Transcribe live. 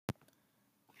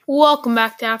Welcome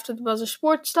back to After the Buzzer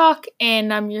Sports Talk,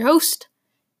 and I'm your host,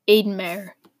 Aiden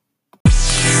Mayer.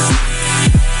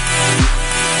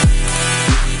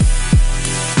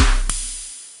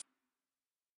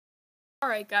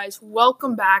 Alright guys,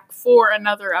 welcome back for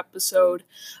another episode.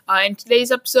 In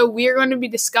today's episode, we are going to be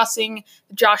discussing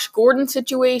the Josh Gordon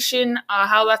situation,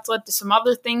 how that's led to some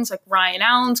other things, like Ryan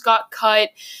Allen's got cut,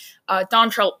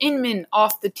 Dontrelle Inman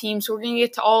off the team, so we're going to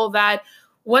get to all of that,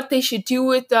 what they should do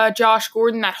with Josh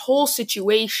Gordon, that whole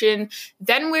situation.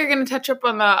 Then we're going to touch up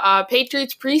on the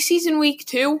Patriots preseason week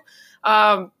 2,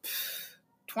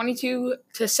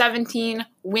 22-17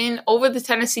 win over the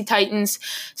Tennessee Titans.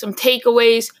 Some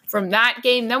takeaways from that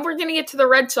game. Then we're going to get to the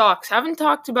Red Sox. Haven't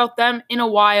talked about them in a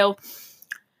while.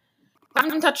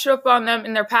 Haven't touched up on them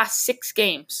in their past 6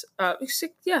 games.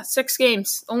 6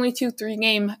 games. Only 2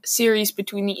 3-game series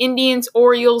between the Indians,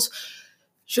 Orioles.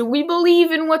 Should we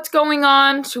believe in what's going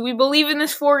on? Should we believe in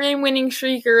this 4-game winning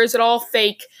streak, or is it all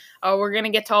fake? We're going to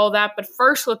get to all that. But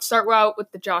first, let's start out with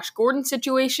the Josh Gordon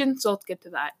situation. So let's get to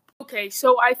that. Okay,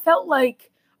 so I felt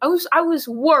like I was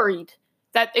worried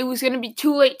that it was going to be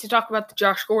too late to talk about the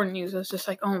Josh Gordon news. I was just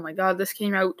like, oh my God, this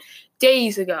came out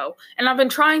days ago. And I've been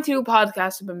trying to do a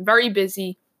podcast. I've been very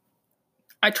busy.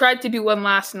 I tried to do one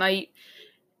last night,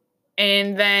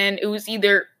 and then it was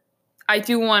either I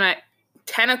do one at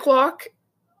 10 o'clock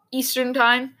Eastern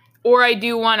time, or I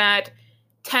do one at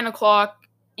 10 o'clock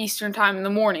Eastern time in the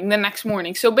morning, the next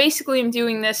morning. So basically I'm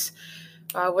doing this,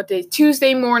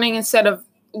 Tuesday morning instead of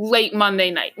late Monday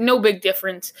night. No big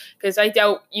difference, because I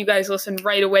doubt you guys listen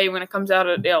right away when it comes out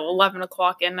at 11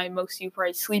 o'clock at night. Most of you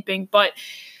probably sleeping. But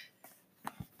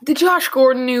the Josh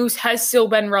Gordon news has still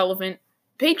been relevant.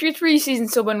 Patriots preseason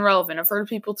still been relevant. I've heard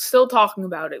people still talking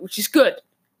about it, which is good.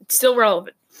 It's still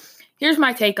relevant. Here's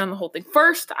my take on the whole thing.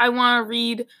 First, I want to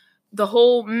read the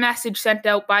whole message sent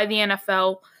out by the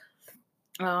NFL.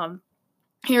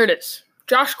 Here it is.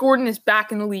 Josh Gordon is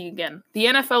back in the league again. The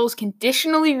NFL is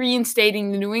conditionally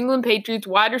reinstating the New England Patriots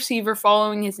wide receiver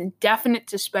following his indefinite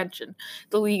suspension,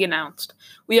 the league announced.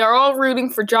 We are all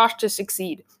rooting for Josh to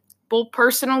succeed, both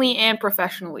personally and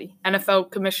professionally,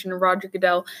 NFL Commissioner Roger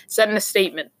Goodell said in a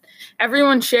statement.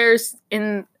 Everyone shares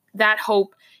in that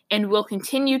hope and will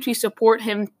continue to support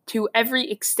him to every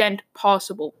extent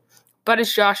possible. But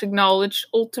as Josh acknowledged,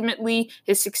 ultimately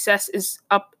his success is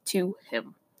up to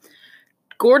him.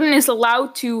 Gordon is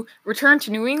allowed to return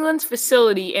to New England's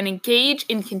facility and engage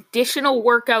in conditional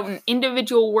workout and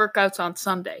individual workouts on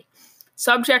Sunday.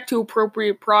 Subject to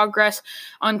appropriate progress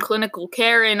on clinical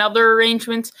care and other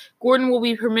arrangements, Gordon will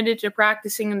be permitted to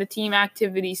practicing in the team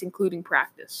activities, including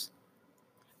practice.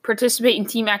 Participate in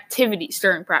team activities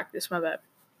during practice, my bad.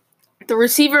 The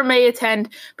receiver may attend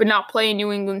but not play in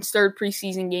New England's third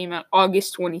preseason game on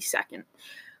August 22nd,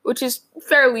 which is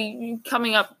fairly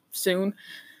coming up soon.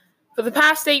 For the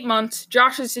past 8 months,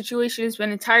 Josh's situation has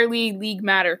been entirely a league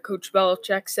matter, Coach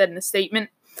Belichick said in a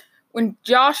statement. When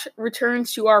Josh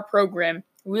returns to our program,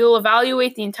 we will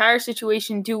evaluate the entire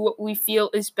situation and do what we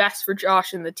feel is best for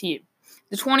Josh and the team.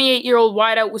 The 28-year-old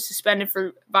wideout was suspended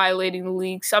for violating the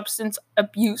league's substance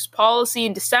abuse policy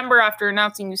in December after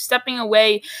announcing he was stepping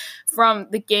away from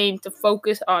the game to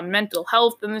focus on mental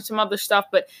health, and there's some other stuff,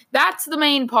 but that's the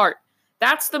main part.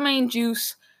 That's the main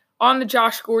juice on the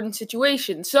Josh Gordon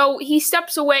situation. So he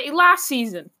steps away last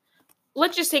season.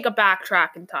 Let's just take a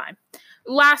backtrack in time.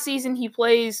 Last season he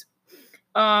plays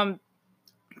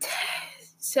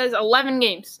says 11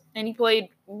 games, and he played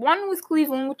 1 with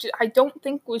Cleveland, which I don't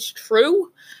think was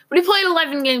true, but he played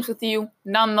 11 games with you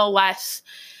nonetheless.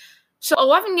 So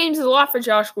 11 games is a lot for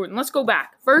Josh Gordon. Let's go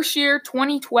back. First year,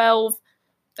 2012,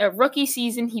 rookie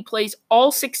season, he plays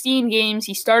all 16 games.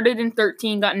 He started in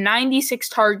 13, got 96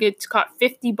 targets, caught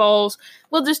 50 balls.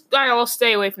 I'll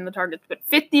stay away from the targets, but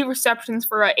 50 receptions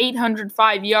for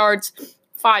 805 yards,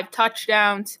 5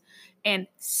 touchdowns, and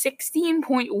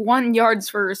 16.1 yards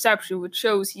for reception, which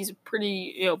shows he's a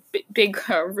pretty big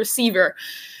receiver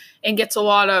and gets a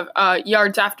lot of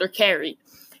yards after carry.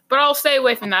 But I'll stay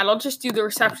away from that. I'll just do the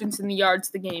receptions and the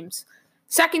yards, the games.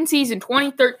 Second season,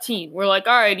 2013, we're like,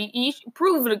 all right, he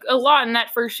proved a lot in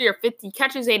that first year. 50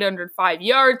 catches, 805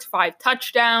 yards, 5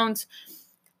 touchdowns.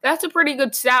 That's a pretty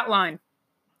good stat line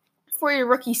for your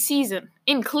rookie season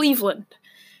in Cleveland.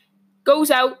 Goes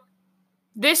out.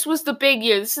 This was the big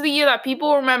year. This is the year that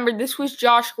people remember. This was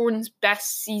Josh Gordon's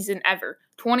best season ever.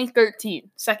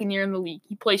 2013, second year in the league.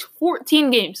 He plays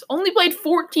 14 games. Only played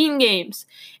 14 games.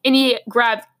 And he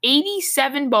grabbed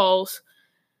 87 balls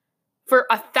for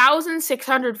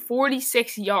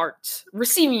 1,646 yards.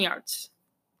 Receiving yards.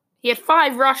 He had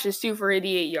 5 rushes, too, for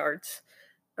 88 yards.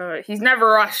 He's never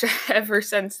rushed ever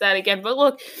since that again. But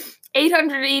look,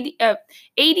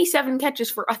 87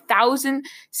 catches for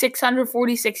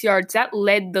 1,646 yards. That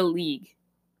led the league.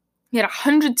 He had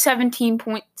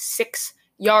 117.6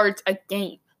 yards a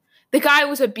game. The guy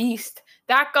was a beast.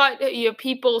 That got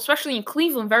people, especially in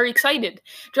Cleveland, very excited.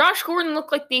 Josh Gordon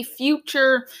looked like the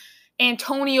future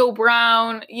Antonio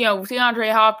Brown,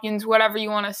 DeAndre Hopkins, whatever you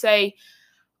want to say,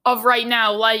 of right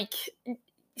now. Like,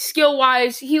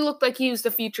 skill-wise, he looked like he was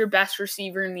the future best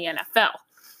receiver in the NFL.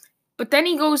 But then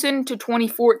he goes into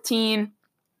 2014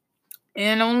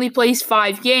 and only plays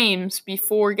 5 games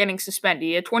before getting suspended.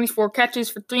 He had 24 catches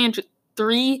for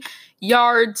 303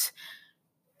 yards,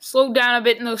 slowed down a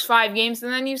bit in those 5 games,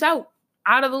 and then he was out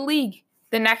of the league.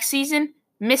 The next season,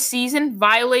 missed season,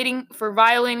 violating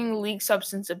the league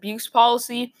substance abuse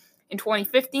policy in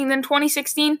 2015. Then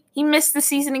 2016, he missed the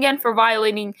season again for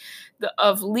violating the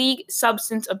league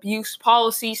substance abuse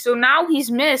policy. So now he's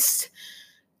missed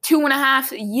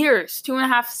 2.5 years,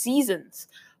 2.5 seasons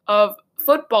of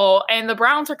football, and the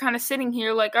Browns are kind of sitting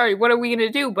here like, all right, what are we going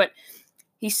to do? But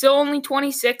he's still only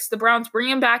 26. The Browns bring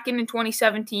him back in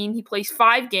 2017. He plays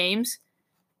 5 games,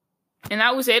 and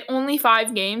that was it, only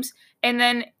 5 games. And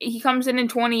then he comes in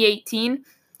 2018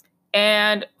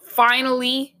 and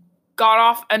finally got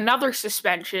off another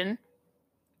suspension.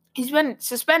 He's been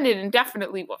suspended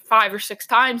indefinitely, 5 or 6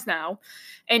 times now,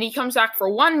 and he comes back for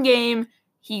 1 game.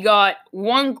 He got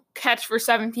 1 catch for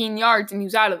 17 yards, and he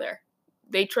was out of there.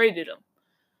 They traded him.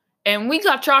 And we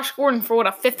got Josh Gordon for,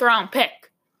 a 5th-round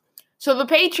pick. So the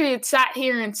Patriots sat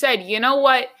here and said, you know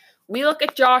what? We look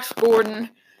at Josh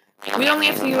Gordon. We only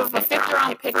have to give a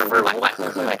 5th-round pick for what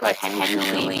could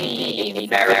potentially be a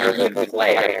very good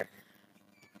player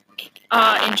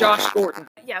in Josh Gordon.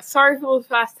 Yeah, sorry for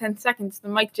those last 10 seconds. The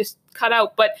mic just cut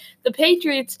out. But the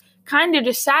Patriots kind of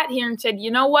just sat here and said, you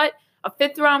know what? A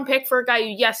 5th-round pick for a guy who,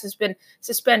 yes, has been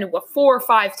suspended, 4 or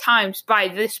 5 times by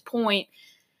this point.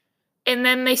 And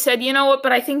then they said, you know what?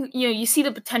 But I think, you see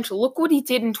the potential. Look what he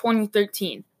did in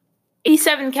 2013.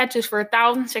 87 catches for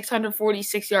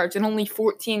 1,646 yards in only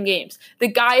 14 games. The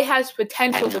guy has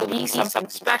potential to be something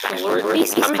special, or at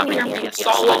least come in here and be a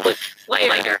solid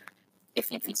player. If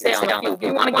he can stay on the field,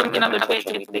 we want to give him another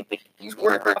chance. We think he's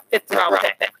worth a 5th-round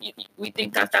pick. We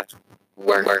think that's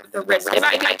worth the risk. And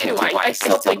I do. I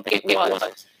still think it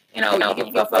was. You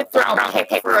give a 5th-round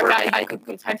pick for a guy who could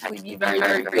potentially be very,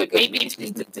 very good. Maybe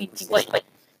it's like,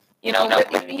 you look at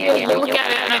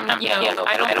it and,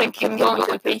 I don't think him going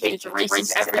to the Patriots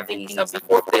erases everything he's done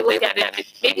before. But they look at it,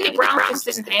 maybe the Browns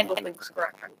just didn't handle things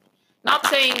correctly. Not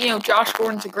saying, Josh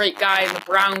Gordon's a great guy and the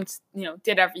Browns,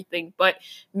 did everything, but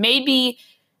maybe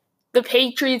the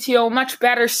Patriots, much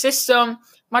better system,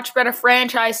 much better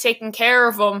franchise taking care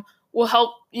of him will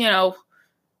help,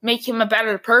 make him a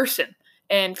better person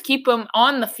and keep him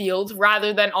on the field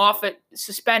rather than off it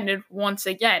suspended once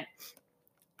again.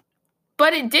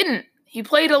 But it didn't. He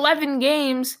played 11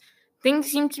 games. Things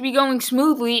seemed to be going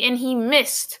smoothly, and he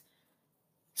missed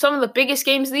some of the biggest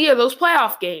games of the year, those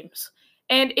playoff games.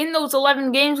 And in those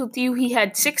 11 games with you, he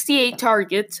had 68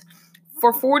 targets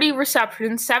for 40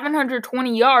 receptions,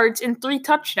 720 yards, and 3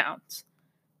 touchdowns.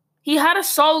 He had a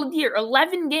solid year,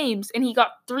 11 games, and he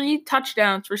got 3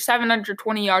 touchdowns for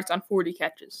 720 yards on 40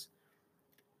 catches.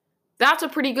 That's a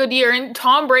pretty good year, and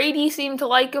Tom Brady seemed to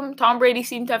like him. Tom Brady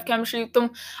seemed to have chemistry with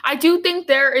him. I do think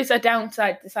there is a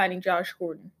downside to signing Josh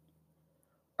Gordon.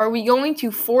 Are we going to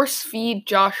force-feed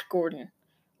Josh Gordon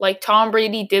like Tom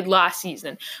Brady did last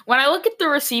season? When I look at the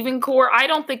receiving core, I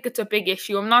don't think it's a big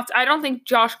issue. I don't think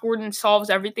Josh Gordon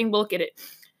solves everything, but look at it.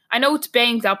 I know it's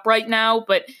banged up right now,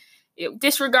 but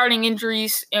disregarding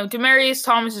injuries, Demaryius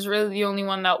Thomas is really the only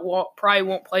one that probably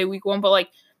won't play week 1, but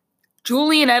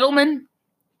Julian Edelman,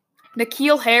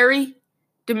 N'Keal Harry,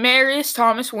 Demaryius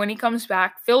Thomas when he comes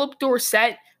back, Philip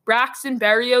Dorsett, Braxton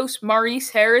Berrios, Maurice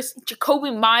Harris,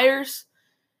 Jacoby Myers,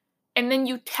 and then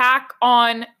you tack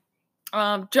on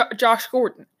Josh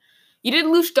Gordon. You did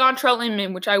lose Dontrell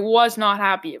Inman, which I was not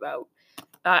happy about.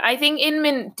 I think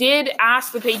Inman did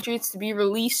ask the Patriots to be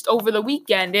released over the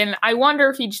weekend, and I wonder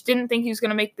if he just didn't think he was going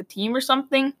to make the team or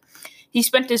something. He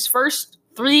spent his first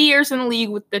 3 years in the league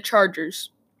with the Chargers.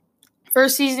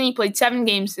 First season, he played 7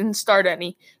 games, didn't start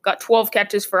any. Got 12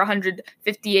 catches for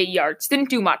 158 yards. Didn't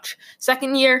do much.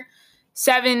 Second year,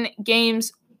 7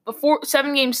 games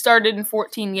started and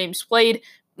 14 games played.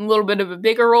 A little bit of a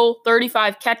bigger role.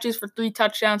 35 catches for 3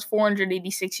 touchdowns,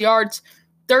 486 yards.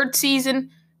 Third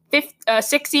season,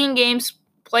 16 games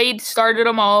played, started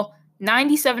them all.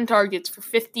 97 targets for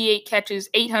 58 catches,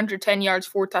 810 yards,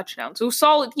 4 touchdowns. So a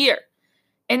solid year.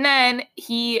 And then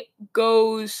he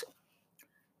goes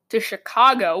to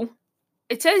Chicago.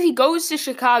 It says he goes to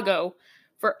Chicago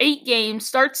for 8 games,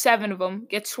 starts 7 of them,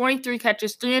 gets 23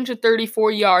 catches,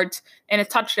 334 yards, and a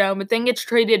touchdown, but then gets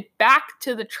traded back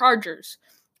to the Chargers,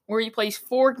 where he plays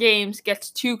 4 games,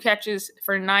 gets 2 catches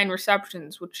for 9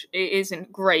 receptions, which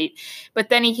isn't great. But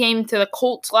then he came to the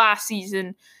Colts last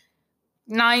season,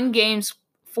 9 games,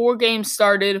 4 games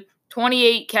started,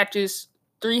 28 catches,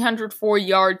 304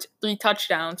 yards, 3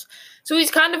 touchdowns. So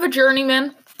he's kind of a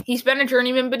journeyman. He's been a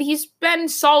journeyman, but he's been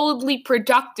solidly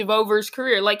productive over his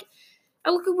career. Like, I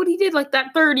look at what he did like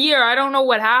that third year. I don't know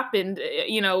what happened,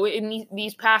 in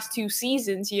these past 2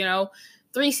 seasons,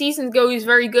 3 seasons ago, he's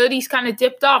very good. He's kind of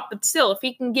dipped off, but still, if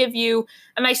he can give you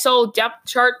a nice solid depth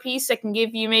chart piece that can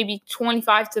give you maybe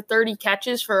 25 to 30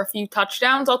 catches for a few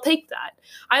touchdowns, I'll take that.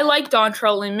 I like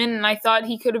Dontrell Inman, and I thought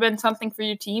he could have been something for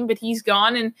your team, but he's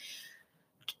gone, and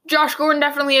Josh Gordon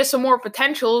definitely has some more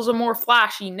potential, is a more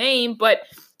flashy name, but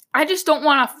I just don't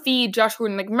want to feed Josh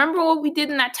Gordon. Like, remember what we did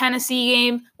in that Tennessee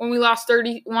game when we lost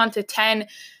 31-10?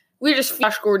 We just feed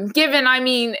Josh Gordon.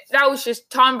 That was just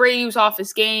Tom Brady was off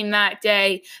his game that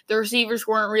day. The receivers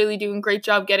weren't really doing a great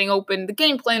job getting open. The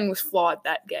game plan was flawed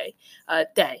that day.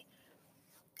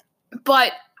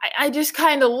 But I just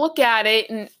kind of look at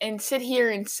it and sit here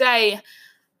and say,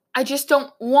 I just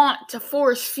don't want to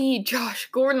force feed Josh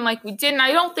Gordon like we did, and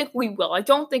I don't think we will. I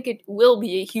don't think it will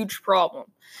be a huge problem.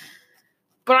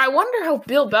 But I wonder how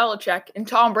Bill Belichick and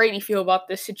Tom Brady feel about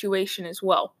this situation as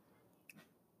well.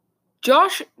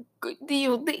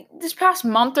 This past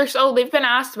month or so, they've been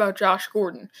asked about Josh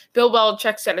Gordon. Bill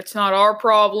Belichick said it's not our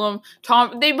problem.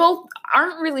 They both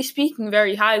aren't really speaking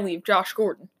very highly of Josh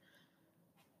Gordon.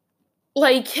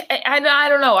 Like, I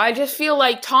don't know. I just feel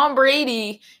like Tom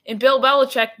Brady and Bill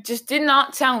Belichick just did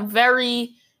not sound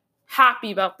very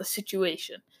happy about the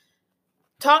situation.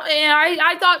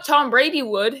 I thought Tom Brady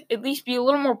would at least be a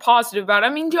little more positive about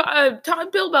it.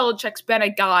 Bill Belichick's been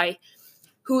a guy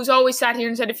who's always sat here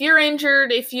and said, if you're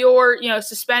injured, if you're,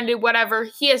 suspended, whatever,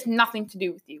 he has nothing to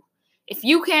do with you. If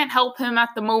you can't help him at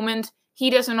the moment, he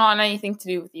doesn't want anything to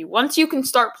do with you. Once you can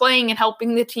start playing and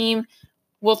helping the team,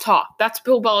 we'll talk. That's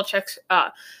Bill Belichick's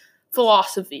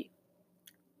philosophy.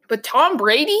 But Tom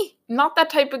Brady, not that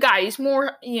type of guy. He's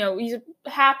more, he's a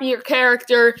happier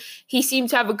character. He seemed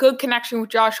to have a good connection with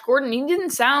Josh Gordon. He didn't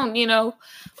sound,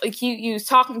 like he was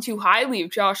talking too highly of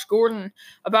Josh Gordon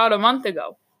about a month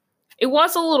ago. It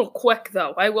was a little quick,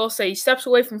 though. I will say, he steps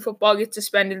away from football, gets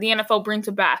suspended. The NFL brings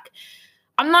him back.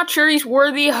 I'm not sure he's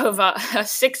worthy of a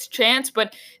 6th chance,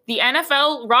 but the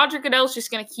NFL, Roger Goodell's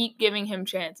just going to keep giving him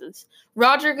chances.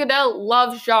 Roger Goodell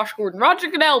loves Josh Gordon. Roger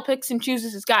Goodell picks and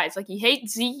chooses his guys. Like, he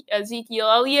hates Ezekiel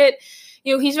Elliott.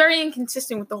 He's very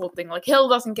inconsistent with the whole thing. Like, Hill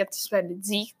doesn't get suspended.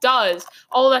 Zeke does.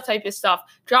 All that type of stuff.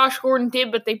 Josh Gordon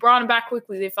did, but they brought him back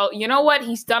quickly. They felt, you know what?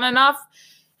 He's done enough.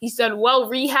 He's done well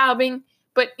rehabbing.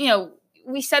 But,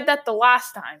 we said that the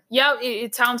last time. Yeah,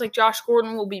 it sounds like Josh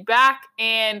Gordon will be back,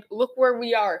 and look where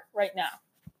we are right now.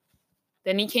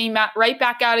 Then he came right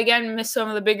back out again and missed some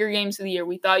of the bigger games of the year.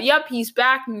 We thought, yep, he's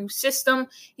back, new system.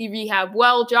 He rehabbed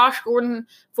well. Josh Gordon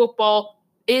football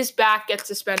is back, gets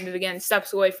suspended again,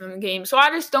 steps away from the game. So I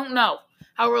just don't know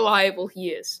how reliable he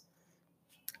is.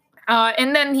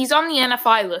 And then he's on the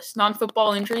NFI list,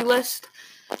 non-football injury list,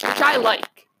 which I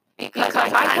like. Because I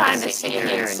kind of sit here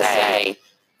and say,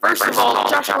 first of all,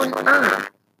 Josh Gordon,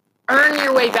 earn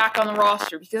your way back on the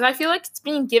roster, because I feel like it's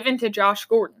being given to Josh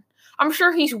Gordon. I'm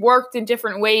sure he's worked in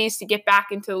different ways to get back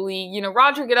into the league.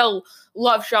 Roger Goodell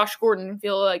loves Josh Gordon and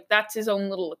feel like that's his own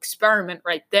little experiment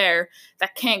right there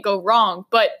that can't go wrong.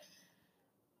 But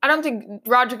I don't think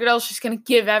Roger Goodell's just going to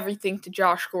give everything to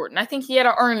Josh Gordon. I think he had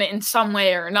to earn it in some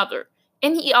way or another.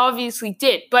 And he obviously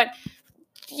did. But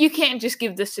you can't just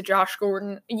give this to Josh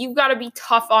Gordon. You've got to be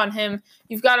tough on him.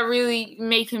 You've got to really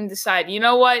make him decide, you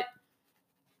know what?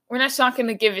 We're just not going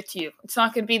to give it to you. It's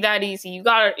not going to be that easy. You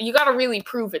got to really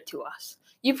prove it to us.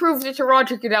 You proved it to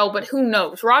Roger Goodell, but who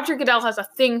knows? Roger Goodell has a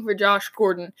thing for Josh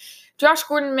Gordon. Josh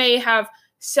Gordon may have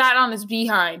sat on his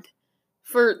behind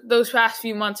for those past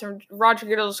few months, and Roger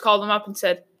Goodell just called him up and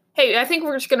said, hey, I think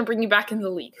we're just going to bring you back in the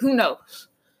league. Who knows?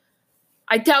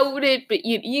 I doubt it, but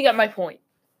you get my point.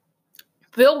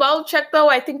 Bill Belichick, though,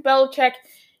 I think Belichick,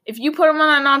 if you put him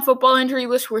on a non-football injury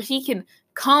list where he can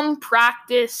come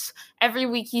practice every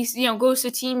week, he's goes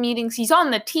to team meetings, he's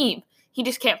on the team. He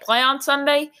just can't play on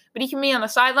Sunday, but he can be on the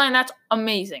sideline. That's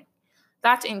amazing.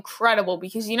 That's incredible,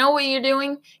 because you know what you're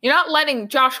doing? You're not letting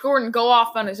Josh Gordon go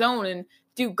off on his own and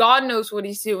do God knows what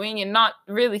he's doing and not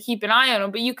really keep an eye on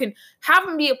him, but you can have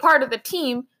him be a part of the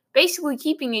team, basically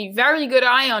keeping a very good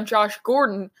eye on Josh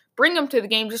Gordon, bring him to the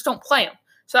game, just don't play him.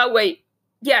 So that way,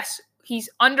 yes, he's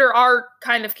under our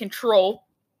kind of control.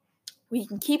 We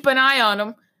can keep an eye on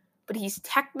him, but he's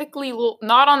technically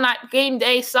not on that game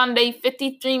day Sunday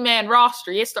 53-man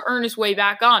roster. He has to earn his way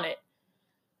back on it.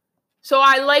 So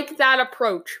I like that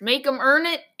approach. Make him earn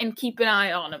it and keep an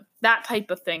eye on him. That type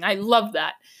of thing. I love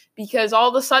that. Because all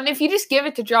of a sudden, if you just give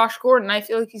it to Josh Gordon, I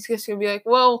feel like he's just going to be like,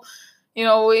 well,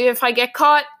 if I get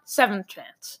caught, 7th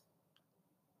chance.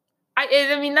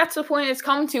 I mean, that's the point it's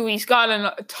come to. He's gotten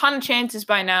a ton of chances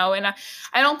by now, and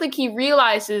I don't think he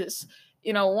realizes,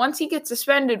 once he gets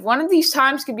suspended, one of these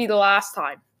times could be the last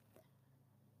time.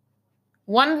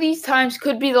 One of these times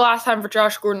could be the last time for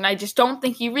Josh Gordon. I just don't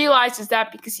think he realizes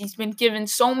that because he's been given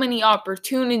so many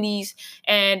opportunities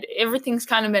and everything's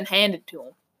kind of been handed to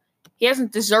him. He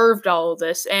hasn't deserved all of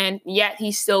this, and yet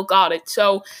he still got it.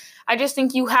 So I just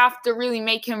think you have to really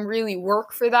make him really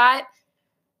work for that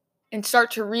and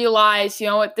start to realize,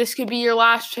 what, this could be your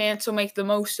last chance, so make the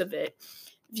most of it.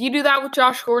 If you do that with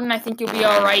Josh Gordon, I think you'll be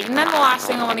all right. And then the last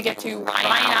thing I want to get to,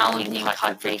 Ryan Allen being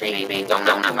cut for Jake Bailey. Don't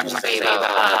have much to say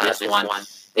about this one.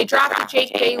 They drafted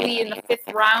Jake Bailey in the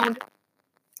 5th round.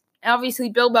 Obviously,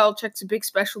 Bill Belichick's a big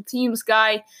special teams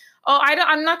guy.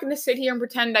 I'm not going to sit here and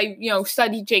pretend I,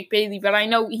 study Jake Bailey, but I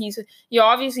know he's,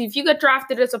 obviously if you get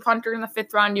drafted as a punter in the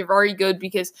 5th round, you're very good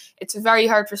because it's very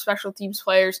hard for special teams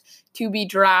players to be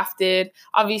drafted.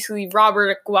 Obviously,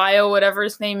 Robert Aguayo, whatever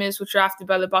his name is, was drafted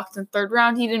by the Bucs in the 3rd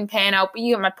round. He didn't pan out, but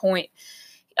you get my point.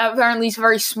 Apparently, he's a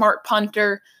very smart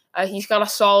punter. He's got a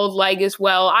solid leg as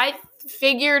well. I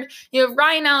figured,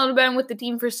 Ryan Allen had been with the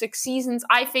team for 6 seasons.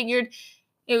 I figured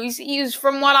he was,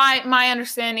 from my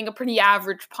understanding, a pretty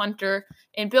average punter.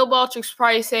 And Bill Belichick's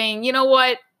probably saying, you know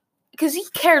what? Because he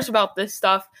cares about this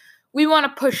stuff. We want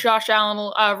to push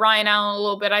Ryan Allen a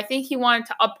little bit. I think he wanted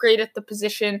to upgrade at the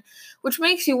position, which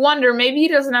makes you wonder, maybe he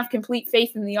doesn't have complete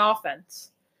faith in the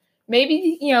offense.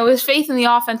 Maybe, his faith in the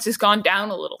offense has gone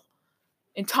down a little.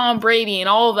 And Tom Brady and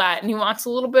all that, and he wants a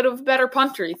little bit of a better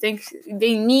punter. He thinks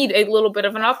they need a little bit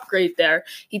of an upgrade there.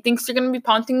 He thinks they're going to be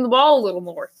punting the ball a little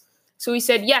more. So he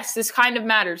said, yes, this kind of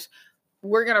matters.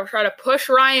 We're going to try to push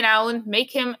Ryan Allen,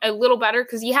 make him a little better,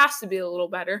 because he has to be a little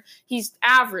better. He's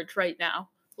average right now.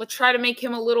 Let's try to make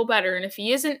him a little better. And if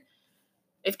he isn't,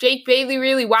 if Jake Bailey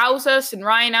really wows us and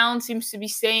Ryan Allen seems to be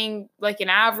staying like an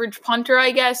average punter,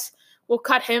 I guess, we'll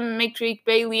cut him and make Jake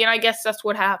Bailey, and I guess that's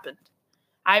what happened.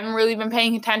 I haven't really been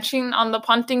paying attention on the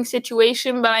punting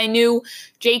situation, but I knew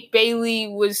Jake Bailey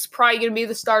was probably going to be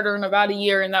the starter in about a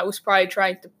year, and that was probably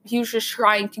he was just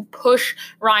trying to push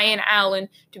Ryan Allen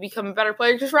to become a better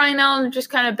player, because Ryan Allen had just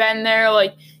kind of been there,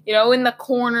 in the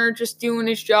corner, just doing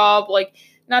his job,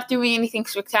 not doing anything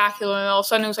spectacular, and all of a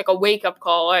sudden it was like a wake-up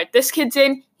call. All right, this kid's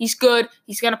in, he's good,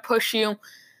 he's going to push you.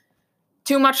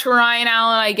 Too much for Ryan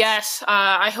Allen, I guess.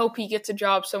 I hope he gets a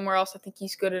job somewhere else. I think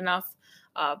he's good enough,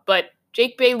 but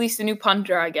Jake Bailey's the new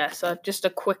punter, I guess. Just a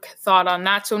quick thought on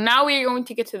that. So now we are going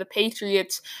to get to the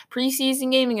Patriots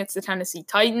preseason game against the Tennessee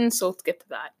Titans. So let's get to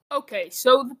that. Okay,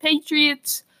 so the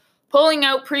Patriots pulling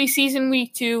out preseason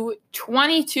week 2,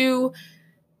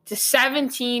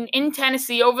 22-17 in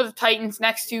Tennessee over the Titans.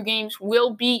 Next 2 games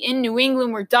will be in New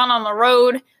England. We're done on the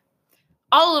road.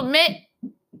 I'll admit,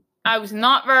 I was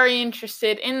not very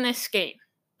interested in this game.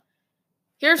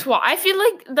 Here's why. I feel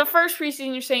like the first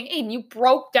preseason, you're saying, Aiden, you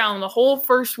broke down the whole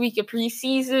first week of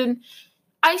preseason.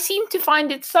 I seem to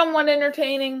find it somewhat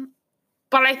entertaining,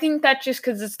 but I think that's just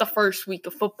because it's the first week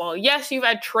of football. Yes, you've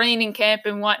had training camp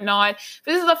and whatnot,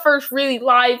 but this is the first really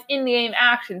live in-game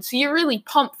action, so you're really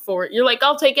pumped for it. You're like,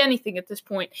 I'll take anything at this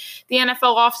point. The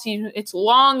NFL offseason, it's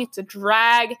long, it's a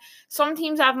drag. Some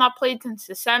teams have not played since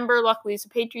December. Luckily, as a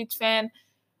Patriots fan,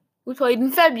 we played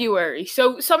in February.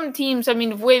 So some teams, have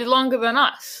waited longer than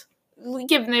us,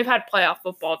 given they've had playoff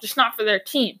football, just not for their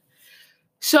team.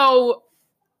 So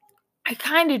I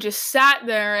kind of just sat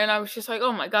there and I was just like,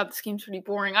 oh my God, this game's pretty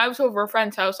boring. I was over a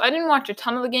friend's house. I didn't watch a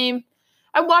ton of the game.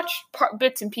 I watched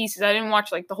bits and pieces. I didn't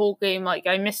watch the whole game.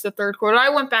 I missed the 3rd quarter. I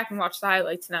went back and watched the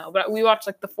highlights now, but we watched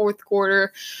the 4th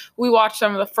quarter. We watched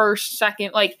some of the 1st,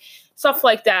 2nd, stuff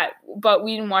like that, but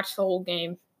we didn't watch the whole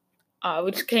game.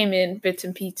 We just came in bits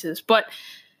and pieces, but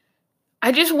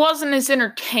I just wasn't as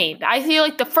entertained. I feel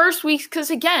like the first week,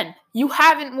 because again, you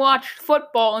haven't watched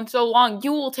football in so long,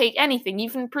 you will take anything,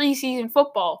 even preseason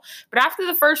football. But after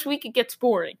the first week, it gets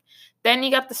boring. Then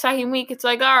you got the second week, it's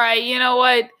like, all right, you know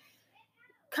what?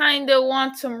 Kind of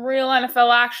want some real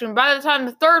NFL action. By the time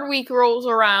the 3rd week rolls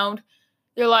around,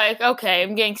 you're like, okay,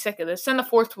 I'm getting sick of this. And the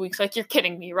 4th week's like, you're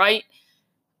kidding me, right?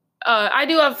 I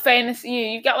do have fantasy.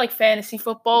 You got fantasy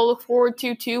football to look forward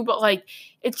to too, but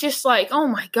it's just oh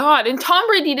my God. And Tom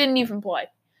Brady didn't even play.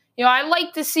 I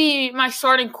like to see my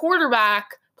starting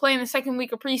quarterback play in the 2nd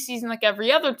week of preseason like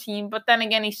every other team, but then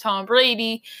again, he's Tom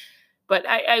Brady. But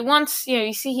I once,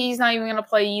 you see he's not even going to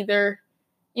play either.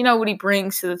 You know what he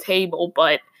brings to the table.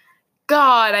 But,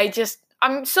 God,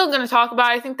 I'm still going to talk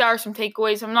about it. I think there are some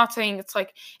takeaways. I'm not saying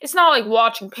it's not like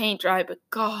watching paint dry, but,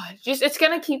 God, it's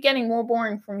going to keep getting more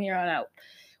boring from here on out.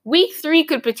 Week 3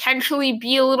 could potentially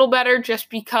be a little better just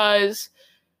because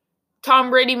Tom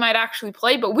Brady might actually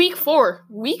play. But week 4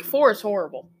 is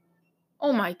horrible.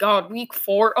 Oh, my God, week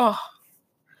 4. Oh.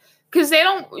 Because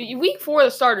week 4, the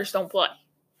starters don't play.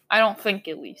 I don't think,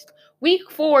 at least.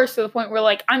 Week 4 is to the point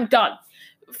where, I'm done.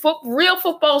 Real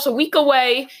football's a week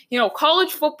away.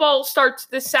 College football starts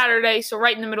this Saturday, so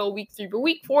right in the middle of week 3. But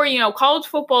week 4, college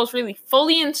football is really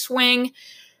fully in swing.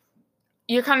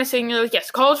 You're kind of saying, yes,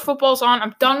 college football's on.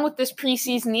 I'm done with this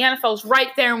preseason. The NFL's right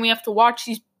there, and we have to watch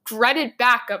these dreaded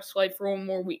backups play for one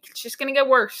more week. It's just going to get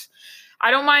worse. I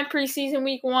don't mind preseason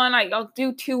week 1. I'll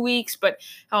do 2 weeks, but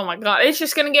oh my God, it's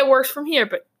just going to get worse from here.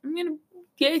 But I'm going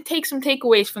to take some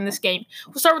takeaways from this game.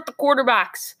 We'll start with the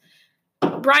quarterbacks.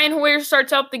 Brian Hoyer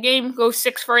starts out the game, goes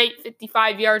 6 for 8,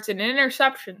 55 yards, and an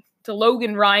interception to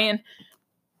Logan Ryan.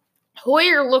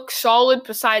 Hoyer looks solid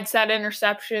besides that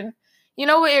interception. You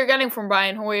know what you're getting from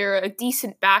Brian Hoyer, a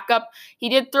decent backup. He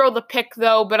did throw the pick,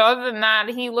 though, but other than that,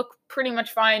 he looked pretty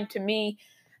much fine to me.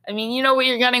 I mean, you know what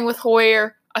you're getting with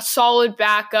Hoyer, a solid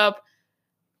backup.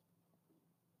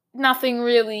 Nothing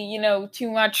really,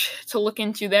 too much to look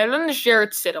into there. Then there's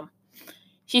Jarrett Stidham.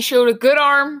 He showed a good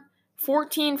arm,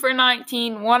 14 for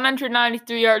 19,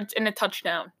 193 yards, and a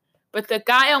touchdown. But the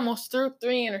guy almost threw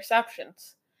 3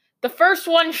 interceptions. The first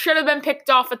one should have been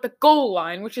picked off at the goal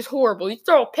line, which is horrible. You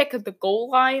throw a pick at the goal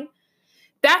line,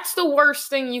 that's the worst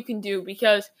thing you can do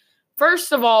because,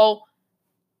 first of all,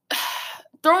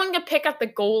 throwing a pick at the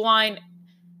goal line,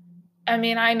 I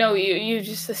mean, I know you're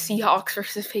just the Seahawks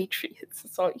versus Patriots.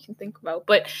 That's all you can think about.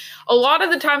 But a lot of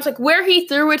the times, where he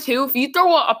threw it to, if you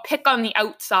throw a pick on the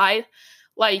outside,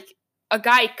 a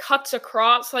guy cuts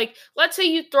across, let's say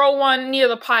you throw one near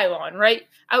the pylon, right?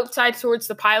 Outside towards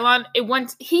the pylon,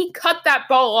 he cut that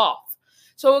ball off.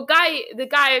 So the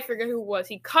guy, I forget who it was,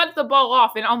 he cut the ball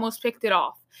off and almost picked it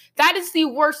off. That is the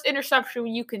worst interception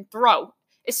you can throw,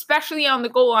 especially on the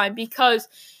goal line, because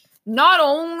not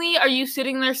only are you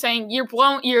sitting there saying you're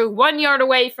 1 yard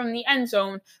away from the end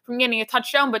zone from getting a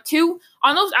touchdown, but 2,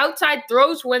 on those outside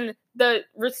throws when the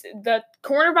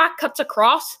cornerback cuts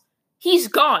across, he's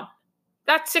gone.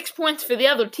 That's 6 points for the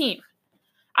other team.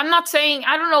 I'm not saying,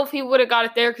 I don't know if he would have got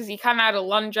it there because he kind of had a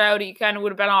lunge out. He kind of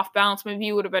would have been off balance. Maybe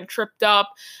he would have been tripped up.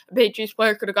 A Patriots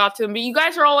player could have got to him. But you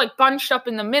guys are all bunched up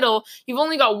in the middle. You've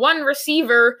only got one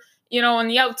receiver, on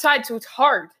the outside, so it's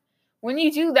hard. When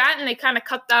you do that and they kind of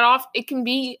cut that off, it can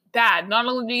be bad. Not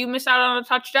only do you miss out on a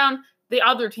touchdown, the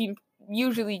other team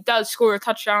usually does score a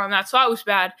touchdown on that, so that was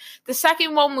bad. The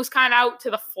second one was kind of out to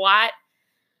the flat.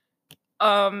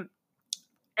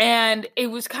 And it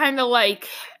was kind of like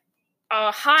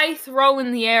a high throw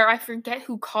in the air. I forget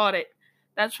who caught it.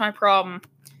 That's my problem.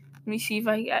 Let me see if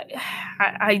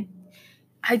I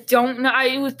don't know.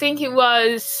 I would think it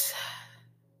was,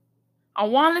 I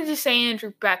wanted to say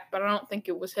Andrew Beck, but I don't think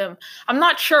it was him. I'm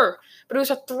not sure, but it was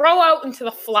a throw out into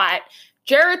the flat.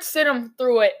 Jarrett Stidham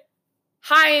threw it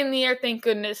high in the air, thank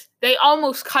goodness. They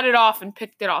almost cut it off and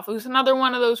picked it off. It was another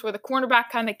one of those where the cornerback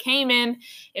kind of came in,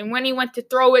 and when he went to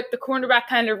throw it, the cornerback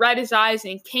kind of read his eyes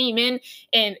and came in,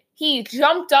 and he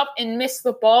jumped up and missed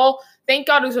the ball. Thank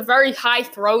God it was a very high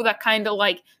throw that kind of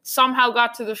somehow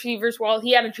got to the receivers while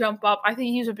he had to jump up. I think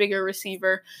he's a bigger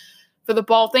receiver for the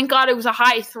ball. Thank God it was a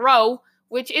high throw,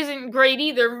 which isn't great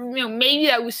either. Maybe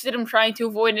that was Stidham trying to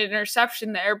avoid an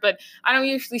interception there, but I don't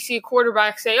usually see a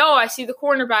quarterback say, oh, I see the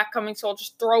cornerback coming, so I'll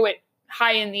just throw it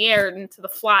high in the air into the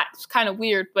flat. It's kind of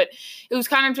weird, but it was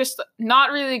kind of just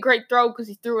not really a great throw because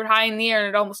he threw it high in the air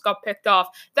and it almost got picked off.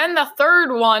 Then the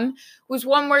third one was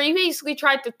one where he basically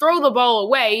tried to throw the ball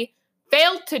away,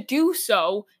 failed to do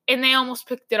so, and they almost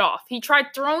picked it off. He tried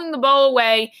throwing the ball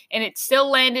away, and it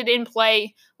still landed in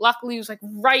play. Luckily, it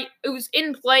was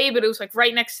in play, but it was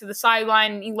right next to the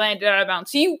sideline, and he landed out of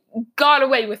bounds. So you got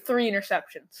away with 3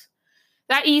 interceptions.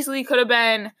 That easily could have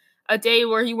been a day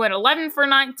where he went 11 for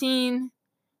 19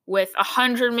 with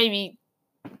 100, maybe,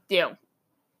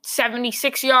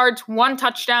 76 yards, 1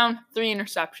 touchdown, 3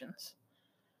 interceptions.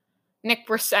 Nick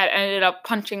Brissett ended up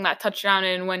punching that touchdown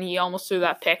in when he almost threw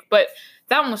that pick. But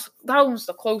that was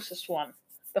the closest one,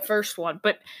 the first one.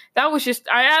 But that was just,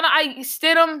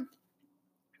 Stidham,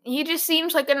 he just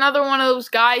seems like another one of those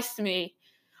guys to me.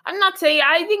 I'm not saying,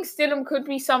 I think Stidham could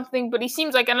be something, but he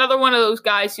seems like another one of those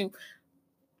guys who,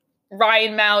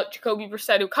 Ryan Mallett, Jacoby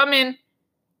Brissett, who come in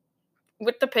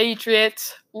with the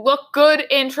Patriots, look good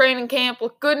in training camp,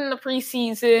 look good in the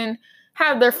preseason,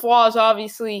 have their flaws,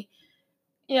 obviously,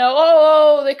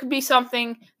 they could be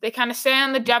something. They kind of stay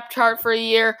on the depth chart for a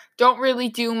year, don't really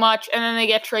do much, and then they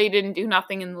get traded and do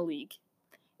nothing in the league.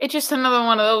 It's just another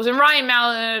one of those. And Ryan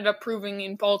Mallett ended up proving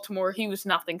in Baltimore he was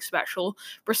nothing special.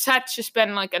 Brissett's just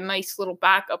been like a nice little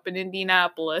backup in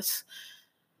Indianapolis.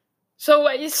 So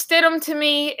Stidham, to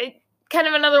me, kind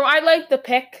of another one. I like the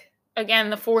pick. Again,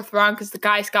 the 4th round, because the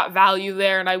guy's got value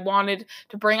there, and I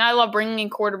love bringing in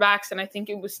quarterbacks, and I think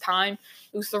it was time.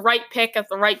 It was the right pick at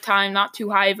the right time, not too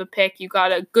high of a pick. You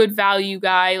got a good value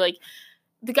guy. Like,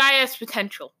 the guy has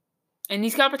potential, and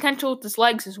he's got potential with his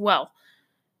legs as well.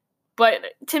 But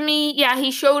to me, yeah, he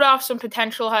showed off some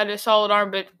potential, had a solid arm,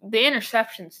 but the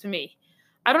interceptions, to me,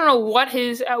 I don't know what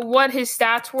his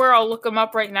stats were. I'll look them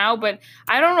up right now, but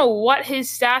I don't know what his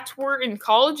stats were in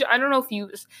college. I don't know if he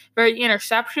was very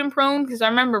interception prone, because I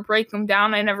remember breaking them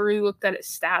down. I never really looked at his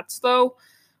stats though.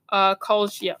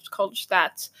 College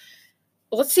stats.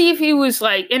 Let's see if he was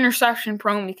like interception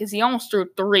prone, because he almost threw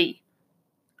 3.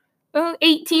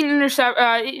 18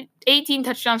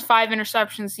 touchdowns, 5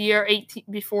 interceptions the year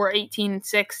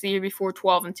 18-6, the year before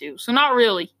 12-2. So not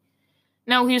really.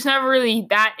 No, he was never really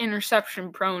that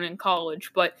interception prone in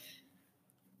college, but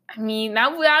I mean,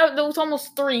 that was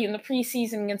almost 3 in the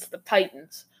preseason against the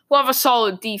Titans, who have a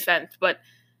solid defense, but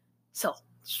still,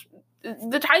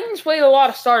 the Titans played a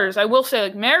lot of starters. I will say,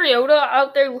 like, Mariota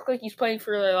out there looked like he's playing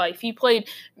for their life. They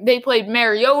played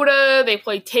Mariota, they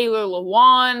played Taylor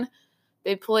Lewan,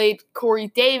 they played Corey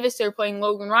Davis, they were playing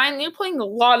Logan Ryan, they were playing a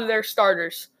lot of their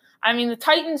starters. I mean, the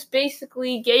Titans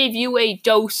basically gave you a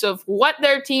dose of what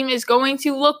their team is going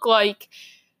to look like,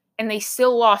 and they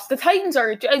still lost. The Titans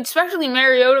are, especially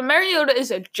Mariota. Mariota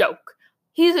is a joke.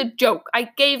 He's a joke.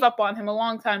 I gave up on him a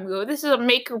long time ago. This is a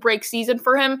make-or-break season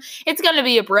for him. It's going to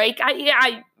be a break.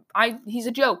 He's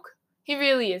a joke. He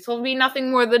really is. He'll be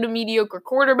nothing more than a mediocre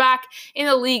quarterback in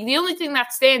the league. The only thing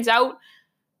that stands out,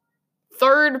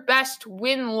 3rd best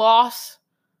win-loss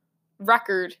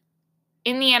record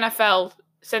in the NFL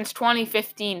since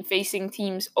 2015, facing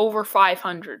teams over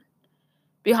 500,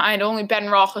 behind only Ben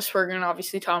Roethlisberger and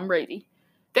obviously Tom Brady.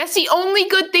 That's the only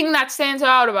good thing that stands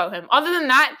out about him. Other than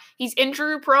that, he's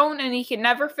injury-prone and he can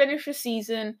never finish a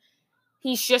season.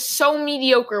 He's just so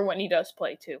mediocre when he does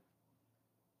play, too.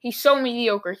 He's so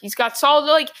mediocre. He's got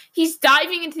solid, he's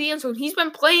diving into the end zone. He's been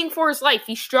playing for his life.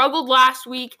 He struggled last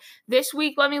week. This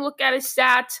week, let me look at his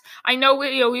stats. I know,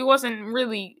 he wasn't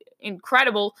really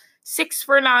incredible. 6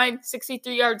 for 9,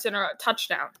 63 yards and a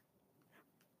touchdown.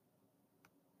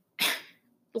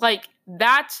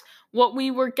 That's what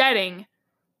we were getting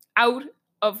out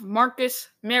of Marcus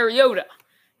Mariota.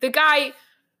 The guy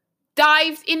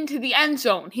dived into the end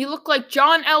zone. He looked like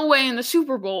John Elway in the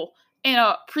Super Bowl in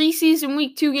a preseason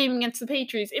Week 2 game against the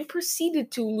Patriots and proceeded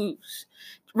to lose.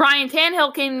 Ryan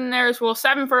Tannehill came in there as well,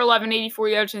 7 for 11, 84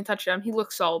 yards and a touchdown. He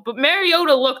looked solid. But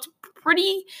Mariota looked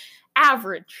pretty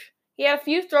average. He had a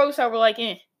few throws that were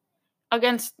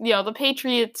against, the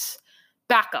Patriots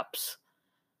backups,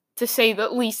 to say the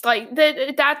least.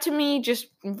 That to me just,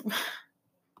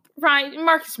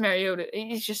 Marcus Mariota,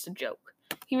 he's just a joke.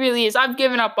 He really is. I've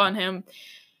given up on him.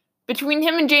 Between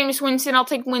him and Jameis Winston, I'll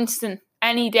take Winston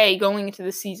any day going into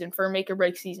the season for a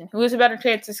make-or-break season. Who has a better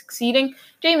chance of succeeding?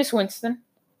 Jameis Winston.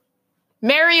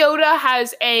 Mariota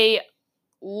has a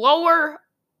lower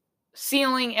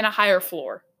ceiling and a higher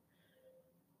floor.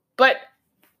 But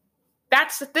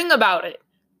that's the thing about it.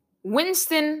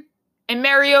 Winston and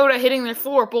Mariota hitting their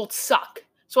floor both suck.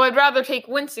 So I'd rather take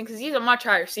Winston because he's a much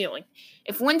higher ceiling.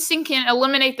 If Winston can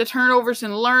eliminate the turnovers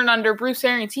and learn under Bruce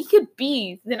Arians, he could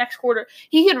be the next quarter.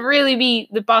 He could really be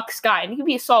the Bucs guy, and he could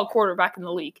be a solid quarterback in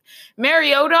the league.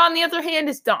 Mariota, on the other hand,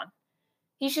 is done.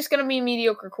 He's just going to be a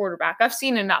mediocre quarterback. I've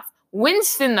seen enough.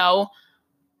 Winston, though,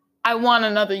 I want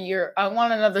another year. I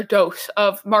want another dose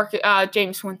of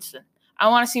Jameis Winston. I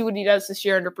want to see what he does this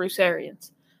year under Bruce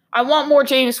Arians. I want more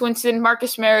Jameis Winston,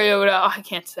 Marcus Mariota. Oh, I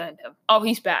can't stand him. Oh,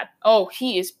 he's bad. Oh,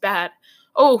 he is bad.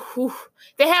 Oh, whew.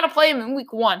 They had to play him in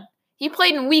Week 1. He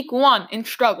played in Week 1 and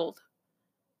struggled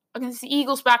against the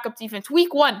Eagles' backup defense.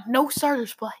 Week 1, no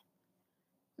starters play.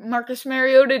 Marcus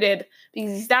Mariota did,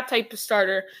 because he's that type of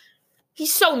starter.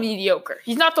 He's so mediocre.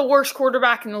 He's not the worst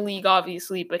quarterback in the league,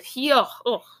 obviously, but if he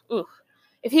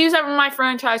was ever my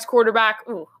franchise quarterback,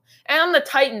 and on the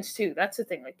Titans, too. That's the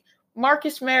thing.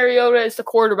 Marcus Mariota is the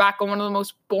quarterback on one of the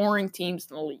most boring teams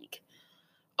in the league.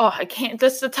 Oh, I can't.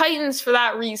 That's the Titans for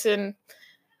that reason.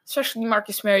 Especially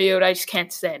Marcus Mariota. I just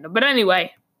can't stand him. But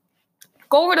anyway,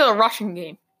 go over to the rushing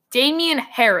game. Damian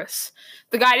Harris.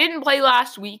 The guy didn't play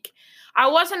last week. I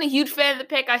wasn't a huge fan of the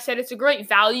pick. I said it's a great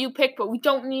value pick, but we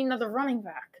don't need another running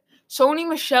back. Sony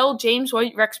Michel, James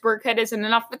White, Rex Burkhead isn't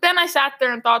enough. But then I sat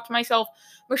there and thought to myself,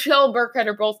 Michel and Burkhead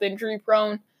are both injury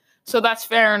prone, so that's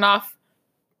fair enough.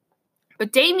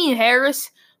 But Damien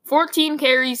Harris, 14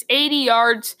 carries, 80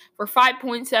 yards for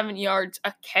 5.7 yards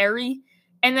a carry.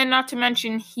 And then not to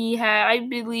mention I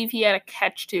believe he had a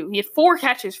catch too. He had 4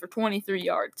 catches for 23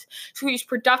 yards. So he was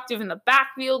productive in the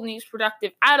backfield and he was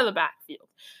productive out of the backfield.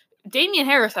 Damien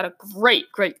Harris had a great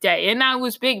day. And that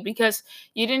was big because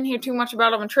you didn't hear too much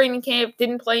about him in training camp,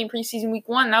 didn't play in preseason week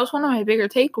 1. That was one of my bigger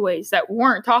takeaways that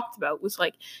weren't talked about, was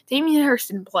like, Damien Harris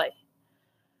didn't play.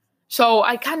 So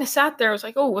I kind of sat there. I was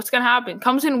like, oh, what's going to happen?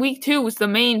 Comes in week 2, was the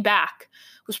main back.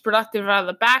 Was productive out of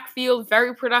the backfield,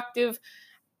 very productive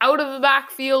out of the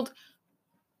backfield.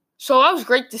 So that was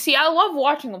great to see. I love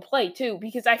watching him play too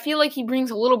because I feel like he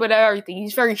brings a little bit of everything.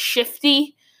 He's very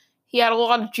shifty. He had a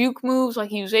lot of juke moves. Like,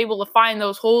 he was able to find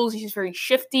those holes. He's very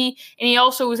shifty. And he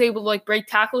also was able to, like, break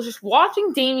tackles. Just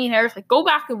watching Damien Harris, like, go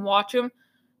back and watch him.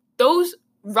 Those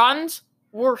runs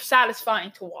were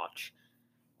satisfying to watch.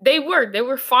 They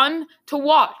were fun to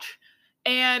watch.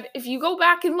 And if you go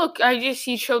back and look,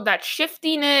 he showed that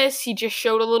shiftiness. He just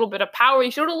showed a little bit of power.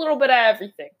 He showed a little bit of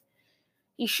everything.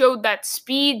 He showed that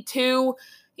speed too.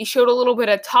 He showed a little bit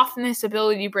of toughness,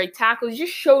 ability to break tackles. He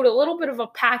just showed a little bit of a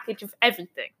package of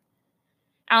everything.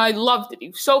 And I loved it. He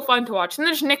was so fun to watch. And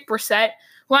there's Nick Brissett,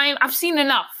 who I've seen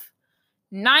enough.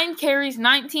 9 carries,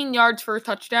 19 yards for a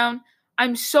touchdown.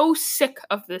 I'm so sick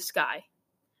of this guy.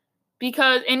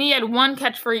 And he had 1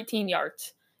 catch for 18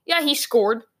 yards. Yeah, he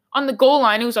scored. On the goal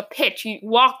line, it was a pitch. He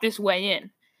walked his way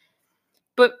in.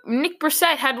 But Nick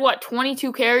Brissett had,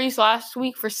 22 carries last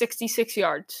week for 66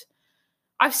 yards.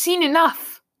 I've seen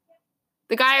enough.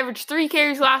 The guy averaged 3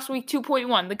 carries last week,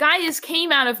 2.1. The guy just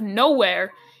came out of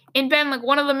nowhere and been like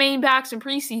one of the main backs in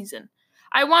preseason.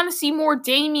 I want to see more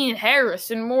Damien Harris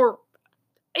and more,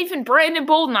 even Brandon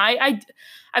Bolden.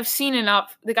 I've seen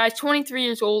enough. The guy's 23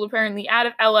 years old, apparently, out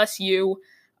of LSU.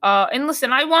 And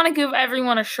listen, I want to give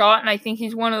everyone a shot, and I think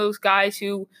he's one of those guys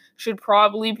who should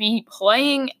probably be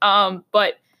playing.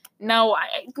 But no,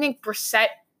 I think Brissett,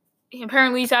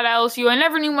 apparently he's out of LSU. I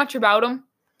never knew much about him.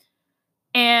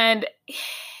 And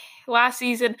last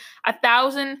season,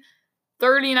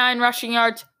 1,039 rushing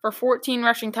yards for 14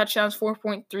 rushing touchdowns,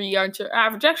 4.3 yards per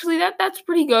average. Actually, that's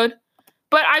pretty good.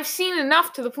 But I've seen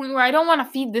enough to the point where I don't want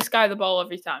to feed this guy the ball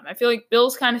every time. I feel like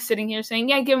Bill's kind of sitting here saying,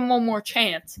 yeah, give him one more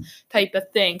chance type of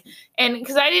thing. And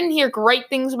because I didn't hear great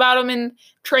things about him in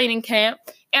training camp,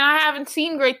 and I haven't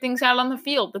seen great things out on the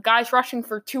field. The guy's rushing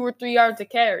for 2 or 3 yards a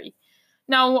carry.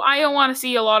 Now, I don't want to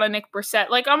see a lot of Nick Brissett.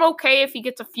 Like, I'm okay if he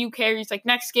gets a few carries. Like,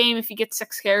 next game, if he gets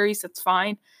 6 carries, that's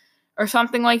fine. Or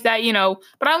something like that,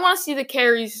 But I want to see the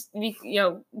carries,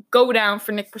 go down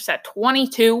for Nick Brissett.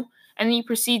 22. And then you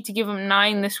proceed to give him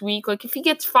 9 this week. Like, if he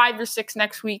gets 5 or 6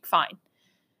 next week, fine.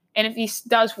 And if he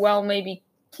does well, maybe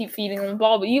keep feeding him the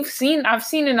ball. But I've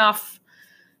seen enough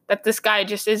that this guy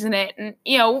just isn't it. And,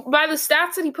 by the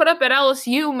stats that he put up at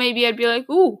LSU, maybe I'd be like,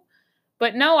 ooh.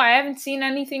 But no, I haven't seen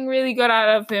anything really good out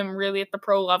of him really at the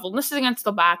pro level. And this is against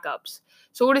the backups.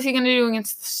 So what is he going to do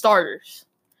against the starters?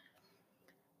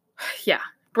 Yeah.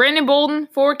 Brandon Bolden,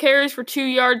 4 carries for 2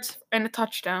 yards and a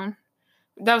touchdown.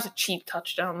 That was a cheap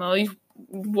touchdown, though. He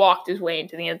walked his way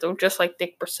into the end zone, just like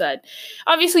Nick Brissett.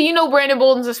 Obviously, Brandon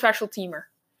Bolden's a special teamer.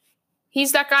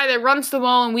 He's that guy that runs the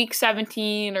ball in week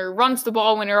 17 or runs the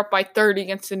ball when you're up by 30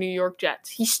 against the New York Jets.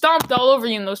 He stomped all over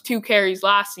you in those 2 carries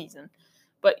last season.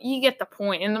 But you get the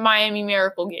point in the Miami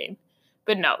Miracle game.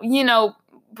 But no,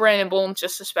 Brandon Bolden's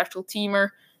just a special teamer.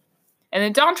 And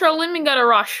then Dontrell Inman got a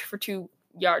rush for 2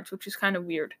 yards, which is kind of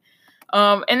weird.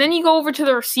 And then you go over to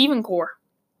the receiving core.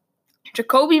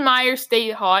 Jakobi Meyers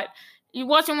stayed hot. He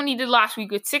wasn't what he did last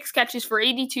week with 6 catches for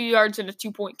 82 yards and a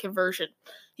 2-point conversion.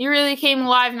 He really came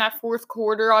alive in that 4th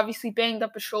quarter, obviously banged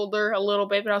up his shoulder a little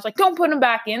bit, but I was like, don't put him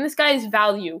back in. This guy is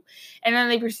value. And then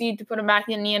they proceeded to put him back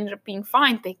in, and he ended up being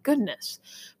fine, thank goodness.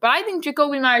 But I think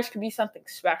Jakobi Meyers could be something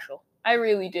special. I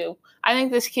really do. I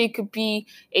think this kid could be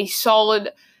a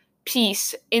solid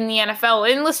piece in the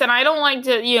NFL. And listen, I don't like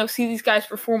to, see these guys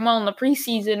perform well in the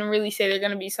preseason and really say they're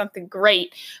going to be something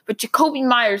great. But Jakobi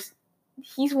Meyers,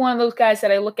 he's one of those guys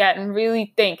that I look at and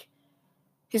really think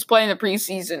his play in the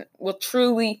preseason will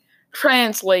truly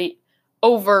translate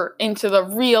over into the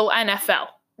real NFL.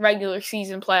 Regular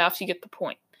season playoffs, you get the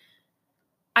point.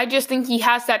 I just think he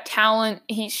has that talent.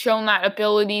 He's shown that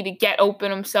ability to get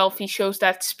open himself. He shows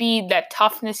that speed, that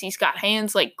toughness. He's got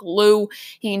hands like glue.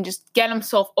 He can just get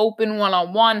himself open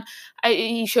one-on-one.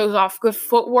 He shows off good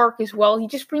footwork as well. He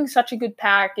just brings such a good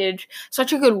package,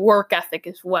 such a good work ethic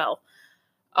as well.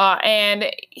 And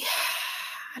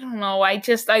I don't know. I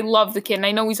love the kid. And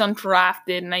I know he's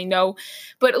undrafted, and I know.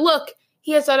 But look,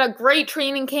 he has had a great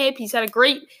training camp. He's had a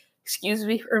great, excuse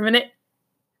me for a minute.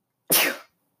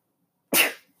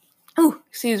 Oh,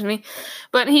 excuse me.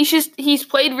 But he's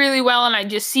played really well, and I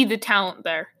just see the talent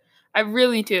there. I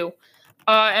really do.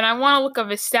 And I want to look up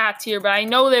his stats here, but I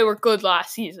know they were good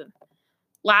last season.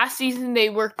 Last season, they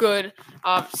were good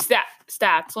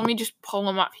stats. Let me just pull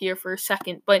them up here for a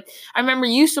second. But I remember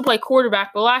he used to play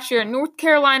quarterback, but last year at North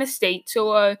Carolina State,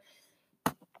 so a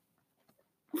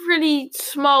pretty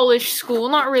smallish school.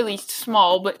 Not really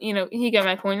small, but, you get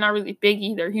my point. Not really big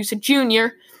either. He was a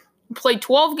junior. Played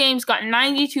 12 games, got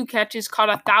 92 catches, caught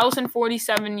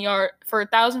 1,047 yards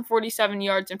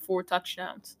and 4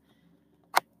 touchdowns.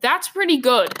 That's pretty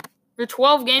good for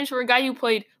 12 games for a guy who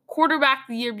played quarterback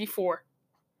the year before.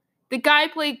 The guy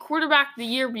played quarterback the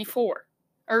year before,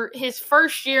 or his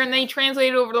first year, and then he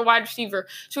translated over to wide receiver.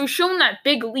 So he's shown that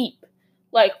big leap.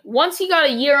 Like, once he got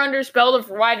a year under his belt of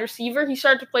wide receiver, he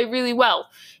started to play really well.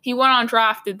 He went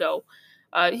undrafted, though.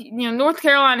 North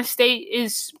Carolina State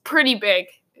is pretty big.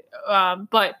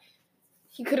 But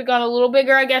he could have got a little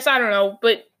bigger, I guess. I don't know.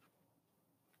 But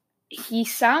he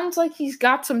sounds like he's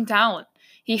got some talent.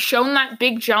 He's shown that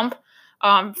big jump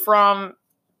from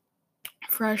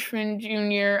freshman,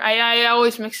 junior. I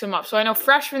always mix them up. So I know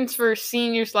freshman's first,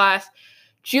 senior's last,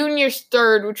 junior's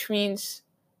third, which means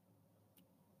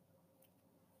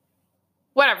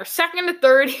whatever. Second to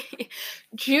third.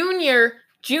 Junior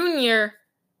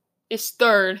is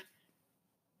third.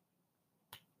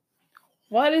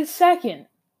 What is second?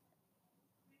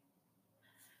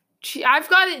 I've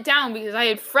got it down because I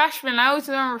had freshman. I always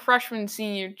remember freshman,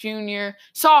 senior, junior,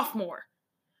 sophomore.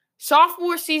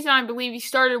 Sophomore season, I believe he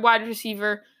started wide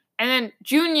receiver. And then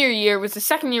junior year was the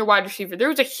second year wide receiver. There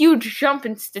was a huge jump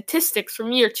in statistics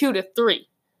from year 2 to 3.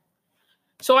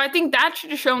 So I think that should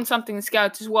have shown something to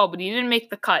scouts as well. But he didn't make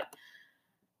the cut.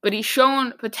 But he's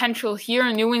shown potential here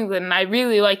in New England. And I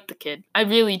really like the kid. I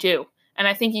really do. And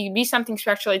I think he could be something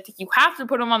special. I think you have to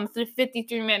put him on the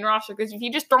 53-man roster, because if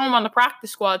you just throw him on the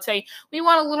practice squad, say, we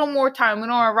want a little more time, we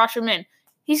don't want to rush him in,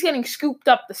 he's getting scooped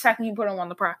up the second you put him on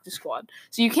the practice squad.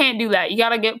 So you can't do that. You got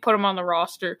to put him on the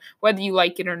roster, whether you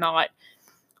like it or not.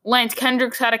 Lance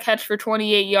Kendricks had a catch for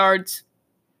 28 yards.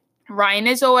 Ryan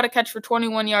Izzo had a catch for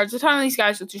 21 yards. A ton of these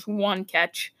guys with just one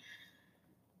catch.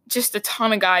 Just a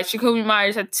ton of guys. Jakobi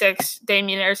Meyers had 6.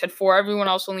 Damian Harris had 4. Everyone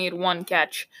else only had 1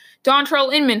 catch.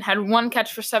 Dontrell Inman had 1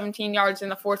 catch for 17 yards in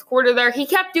the fourth quarter there. He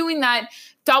kept doing that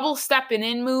double step and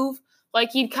in move. Like,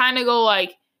 he'd kind of go,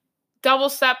 like, double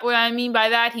step. What I mean by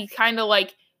that, he'd kind of,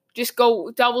 like, just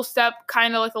go double step,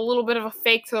 kind of like a little bit of a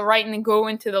fake to the right and then go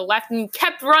into the left. And he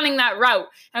kept running that route.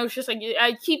 And it was just like,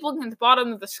 I keep looking at the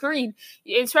bottom of the screen,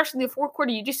 especially in the fourth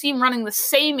quarter, you just see him running the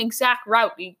same exact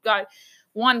route. He got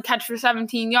 1 catch for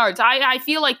 17 yards. I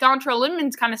feel like Dontrell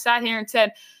Inman's kind of sat here and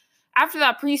said, after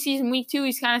that preseason week 2,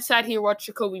 he's kind of sat here,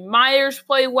 watched Jakobi Meyers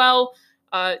play well.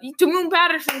 Damoon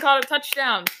Patterson caught a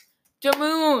touchdown.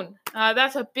 Damoon.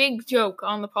 That's a big joke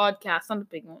on the podcast. Not a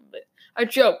big one, but a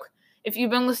joke. If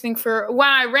you've been listening when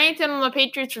I ranted on the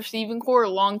Patriots receiving core a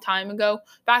long time ago,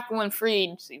 back when free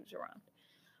agency was around,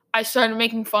 I started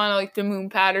making fun of, like,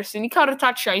 Damoon Patterson. He caught a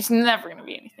touchdown. He's never going to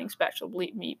be anything special,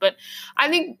 believe me. But I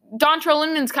think Dontrell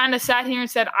Inman's kind of sat here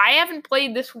and said, I haven't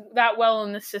played that well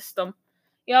in this system.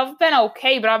 I've been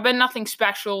okay, but I've been nothing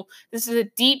special. This is a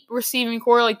deep receiving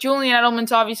core. Like, Julian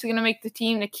Edelman's obviously going to make the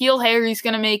team. N'Keal Harry's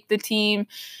going to make the team.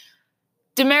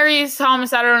 Demaryius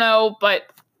Thomas, I don't know, but,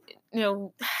 I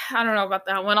don't know about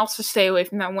that one. I'll just stay away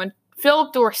from that one.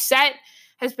 Philip Dorsett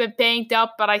has been banged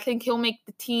up, but I think he'll make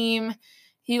the team.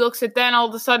 He looks at then all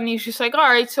of a sudden he's just like, all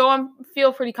right, so I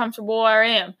feel pretty comfortable where I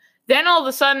am. Then all of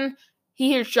a sudden he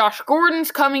hears Josh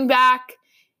Gordon's coming back.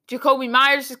 Jakobi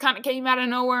Meyers just kind of came out of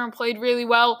nowhere and played really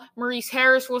well. Maurice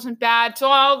Harris wasn't bad. So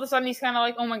all of a sudden he's kind of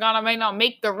like, oh my God, I might not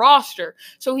make the roster.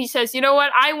 So he says, you know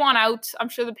what? I want out. I'm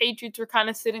sure the Patriots were kind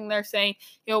of sitting there saying,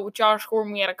 with Josh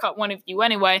Gordon, we had to cut one of you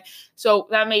anyway. So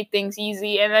that made things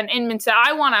easy. And then Inman said,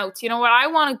 I want out. You know what? I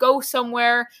want to go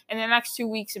somewhere in the next 2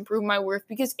 weeks and prove my worth.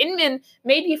 Because Inman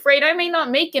may be afraid I may not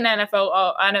make an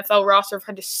NFL roster if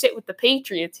I just sit with the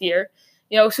Patriots here.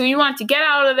 So he wanted to get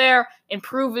out of there and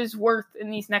prove his worth in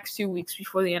these next 2 weeks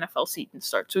before the NFL season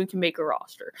starts so he can make a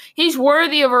roster. He's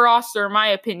worthy of a roster, in my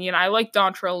opinion. I like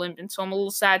Dontrell Inman, so I'm a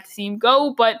little sad to see him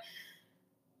go, but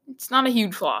it's not a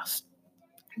huge loss.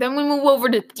 Then we move over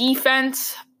to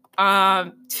defense.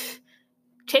 Chase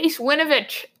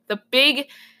Winovich, the big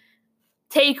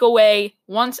takeaway,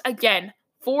 once again,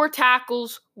 4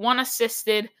 tackles, 1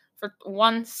 assisted, for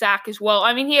 1 sack as well.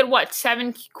 I mean, he had,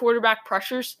 7 quarterback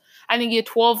pressures? I think he had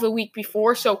 12 the week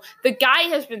before. So the guy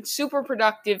has been super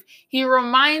productive. He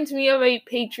reminds me of a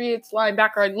Patriots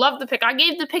linebacker. I love the pick. I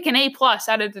gave the pick an A+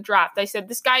 out of the draft. I said,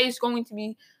 this guy is going to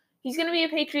be a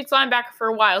Patriots linebacker for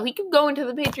a while. He could go into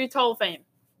the Patriots Hall of Fame.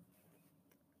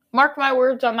 Mark my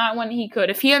words on that one, he could.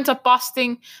 If he ends up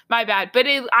busting, my bad. But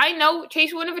I know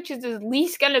Chase Winovich is at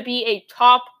least going to be a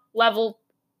top-level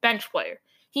bench player.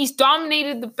 He's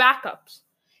dominated the backups.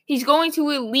 He's going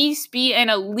to at least be an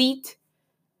elite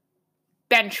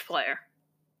bench player,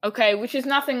 okay, which is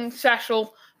nothing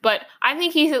special, but I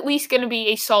think he's at least going to be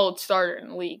a solid starter in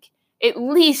the league. At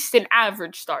least an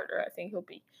average starter, I think he'll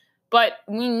be. But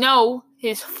we know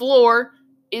his floor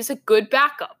is a good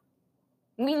backup.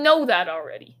 We know that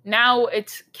already. Now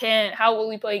how will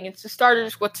he play against the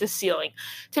starters? What's his ceiling?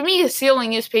 To me, his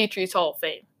ceiling is Patriots Hall of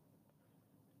Fame.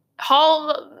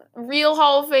 Real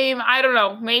Hall of Fame, I don't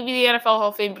know. Maybe the NFL Hall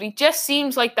of Fame, but he just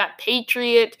seems like that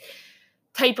Patriot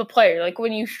type of player. Like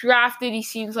when you drafted, he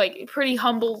seems like a pretty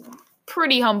humble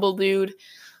dude.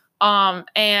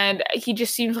 And he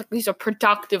just seems like he's a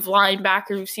productive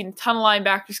linebacker. We've seen a ton of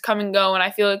linebackers come and go, and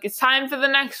I feel like it's time for the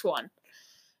next one.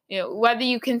 Whether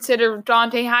you consider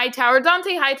Dont'a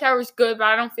Hightower is good, but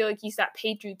I don't feel like he's that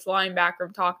Patriots linebacker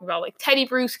I'm talking about. Like Teddy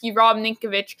Bruschi, Rob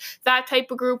Ninkovich, that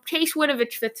type of group. Chase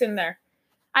Winovich fits in there.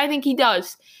 I think he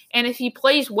does. And if he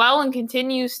plays well and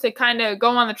continues to kind of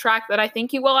go on the track that I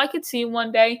think he will, I could see him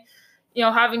one day,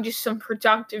 having just some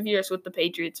productive years with the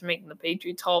Patriots and making the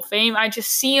Patriots Hall of Fame. I just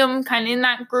see him kind of in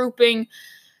that grouping.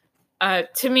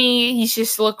 To me, he's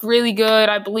just looked really good.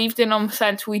 I believed in him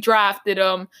since we drafted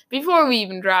him. Before we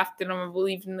even drafted him, I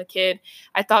believed in the kid.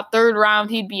 I thought 3rd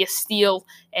round he'd be a steal,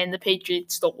 and the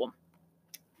Patriots stole him.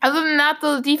 Other than that,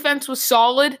 the defense was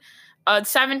solid.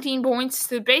 17 points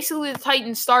to basically the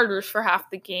Titans starters for half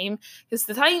the game, because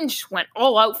the Titans just went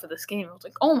all out for this game. I was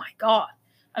like, oh my God.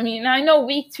 I mean, I know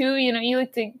week 2, you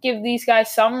like to give these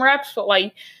guys some reps, but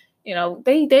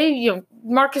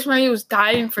Marcus Mariota was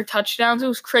diving for touchdowns. It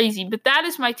was crazy. But that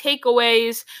is my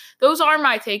takeaways. Those are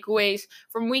my takeaways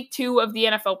from week 2 of the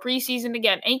NFL preseason.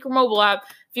 Again, Anchor mobile app.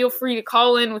 Feel free to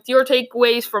call in with your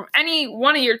takeaways from any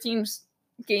one of your team's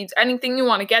games, anything you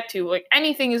want to get to. Like,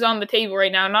 anything is on the table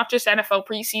right now, not just NFL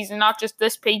preseason, not just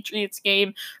this Patriots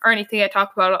game or anything I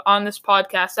talk about on this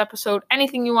podcast episode.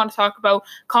 Anything you want to talk about,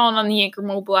 call in on the Anchor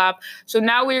mobile app. So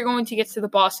now we are going to get to the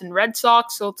Boston Red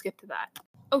Sox, so let's get to that.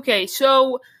 Okay,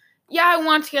 so, I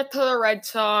want to get to the Red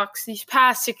Sox, these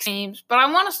past 6 games, but I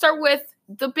want to start with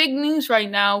the big news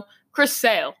right now, Chris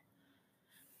Sale.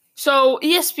 So,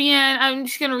 ESPN, I'm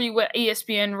just going to read what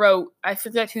ESPN wrote. I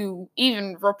forget who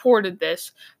even reported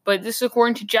this, but this is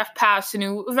according to Jeff Passan,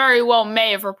 who very well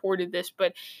may have reported this,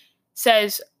 but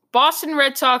says, Boston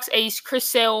Red Sox ace Chris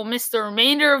Sale will miss the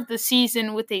remainder of the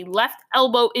season with a left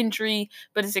elbow injury,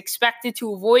 but is expected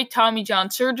to avoid Tommy John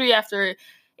surgery after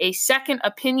a second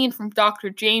opinion from Dr.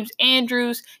 James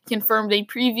Andrews confirmed a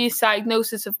previous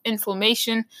diagnosis of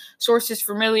inflammation. Sources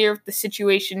familiar with the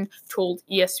situation told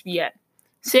ESPN.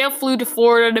 Sale flew to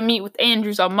Florida to meet with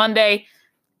Andrews on Monday,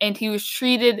 and he was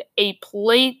treated a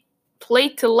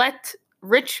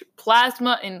platelet-rich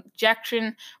plasma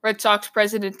injection, Red Sox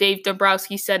president Dave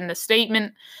Dombrowski said in a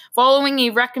statement. Following a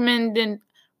recommended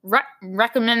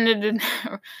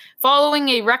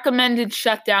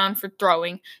shutdown for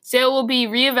throwing, Sale will be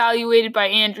reevaluated by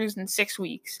Andrews in 6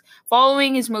 weeks.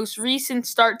 Following his most recent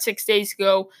start 6 days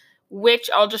ago,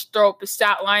 which I'll just throw up a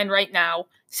stat line right now,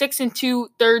 6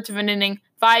 2/3 of an inning,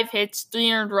 5 hits,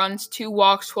 3 earned runs, 2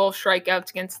 walks, 12 strikeouts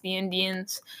against the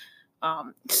Indians.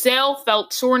 Sale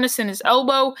felt soreness in his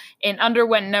elbow and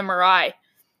underwent an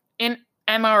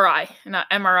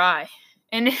MRI.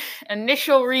 And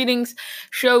initial readings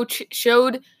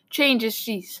showed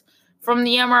changes from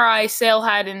the MRI Sale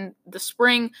had in the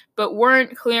spring, but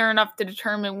weren't clear enough to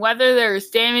determine whether there is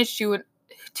damage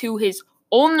to his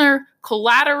ulnar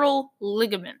collateral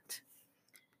ligament.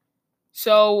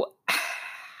 So,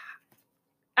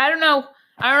 I don't know.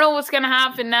 I don't know what's going to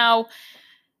happen now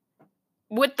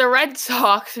with the Red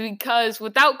Sox, because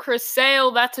without Chris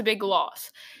Sale, that's a big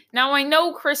loss. Now, I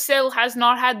know Chris Sale has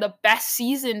not had the best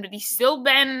season, but he's still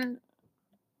been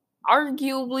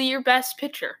arguably your best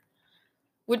pitcher,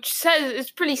 which says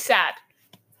it's pretty sad.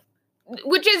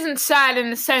 Which isn't sad in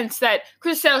the sense that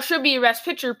Chris Sale should be your best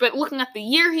pitcher, but looking at the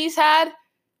year he's had,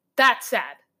 that's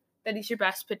sad that he's your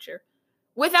best pitcher.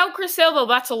 Without Chris Sale, though,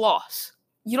 that's a loss.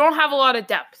 You don't have a lot of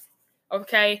depth,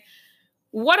 okay?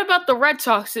 What about the Red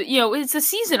Sox? Is the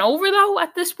season over, though,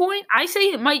 at this point? I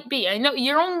say it might be. I know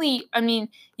you were only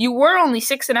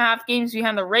 6.5 games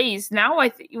behind the Rays. Now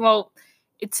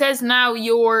It says now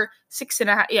you're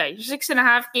 6.5. Yeah, you're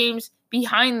 6.5 games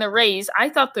behind the Rays. I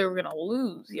thought they were gonna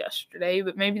lose yesterday,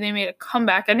 but maybe they made a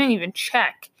comeback. I didn't even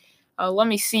check. Let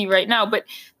me see right now. But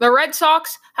the Red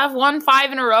Sox have won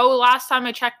 5 in a row. Last time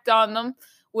I checked on them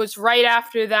was right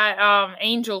after that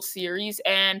Angel series,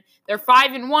 and they're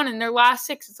 5-1 in their last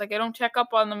 6. It's like I don't check up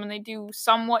on them, and they do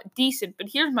somewhat decent. But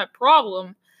here's my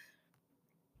problem.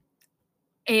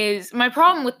 My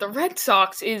problem with the Red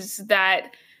Sox is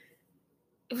that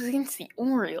it was against the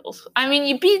Orioles. I mean,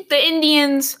 you beat the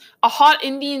Indians, a hot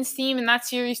Indians team in that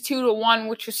series 2-1,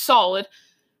 which was solid.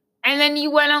 And then you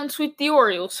went out and swept the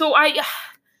Orioles. So I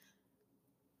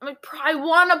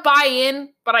want to buy in,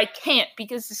 but I can't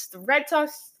because the Red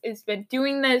Sox has been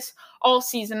doing this all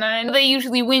season. And I know they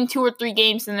usually win 2 or 3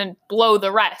 games and then blow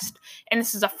the rest. And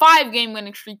this is a 5-game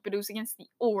winning streak, but it was against the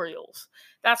Orioles.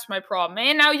 That's my problem.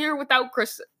 And now you're without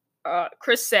Chris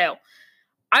Sale.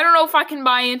 I don't know if I can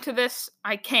buy into this.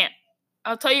 I can't.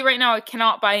 I'll tell you right now, I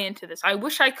cannot buy into this. I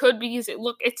wish I could because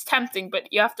it's tempting,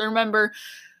 but you have to remember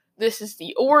this is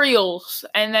the Orioles.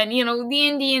 And then, the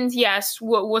Indians, yes,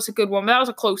 was a good one, but that was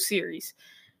a close series.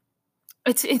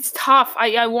 It's tough.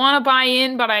 I want to buy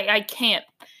in, but I can't.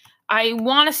 I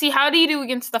want to see how do you do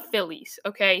against the Phillies,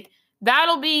 okay?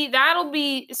 That'll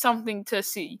be something to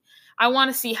see. I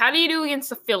want to see how do you do against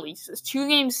the Phillies. This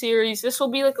 2-game series. This will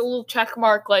be like a little check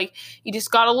mark. Like you just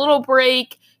got a little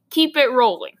break. Keep it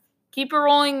rolling. Keep it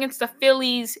rolling against the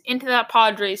Phillies into that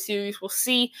Padres series. We'll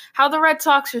see how the Red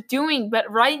Sox are doing. But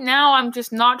right now, I'm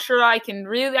just not sure I can't.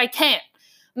 I'm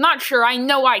not sure. I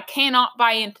know I cannot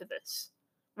buy into this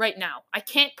right now. I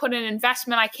can't put an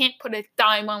investment. I can't put a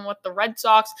dime on what the Red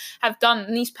Sox have done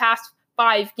in these past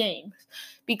 5 games.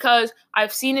 Because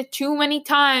I've seen it too many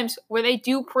times where they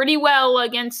do pretty well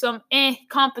against some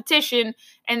competition,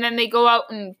 and then they go out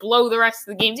and blow the rest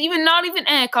of the games. Not even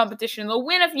competition. They'll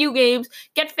win a few games,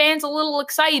 get fans a little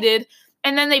excited,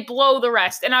 and then they blow the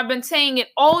rest. And I've been saying it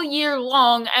all year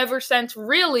long, ever since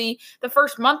really the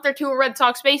first month or 2 of Red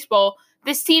Sox baseball.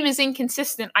 This team is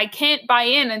inconsistent. I can't buy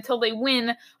in until they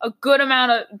win a good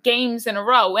amount of games in a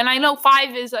row. And I know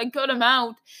 5 is a good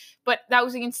amount, but that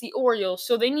was against the Orioles.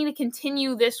 So they need to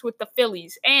continue this with the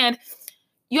Phillies. And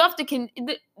you have to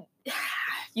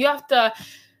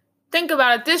think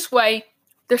about it this way.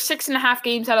 They're 6.5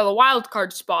 games out of the wild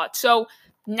card spot. So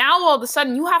now all of a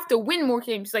sudden you have to win more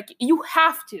games. Like you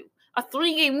have to. A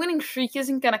 3-game winning streak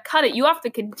isn't going to cut it. You have to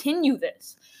continue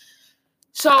this.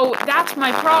 So that's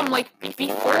my problem. Like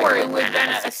before, it would have been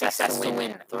a success to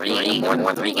win 3 games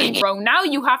in a row. Now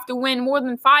you have to win more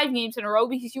than 5 games in a row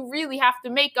because you really have to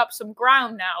make up some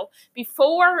ground now.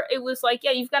 Before, it was like,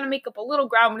 yeah, you've got to make up a little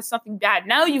ground when it's nothing bad.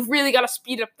 Now you've really got to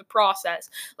speed up the process.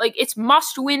 Like it's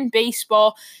must-win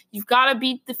baseball. You've got to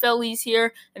beat the Phillies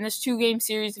here in this 2-game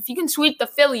series. If you can sweep the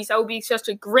Phillies, that would be such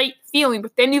a great feeling.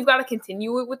 But then you've got to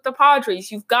continue it with the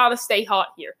Padres. You've got to stay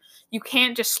hot here. You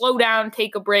can't just slow down,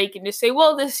 take a break, and just say,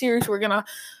 well, this series we're gonna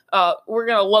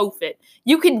loaf it.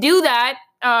 You can do that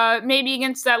maybe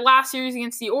against that last series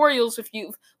against the Orioles if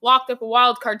you've locked up a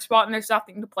wild card spot and there's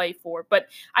nothing to play for. But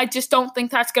I just don't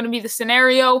think that's going to be the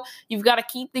scenario. You've got to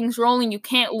keep things rolling. You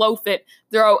can't loaf it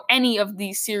throughout any of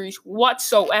these series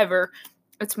whatsoever.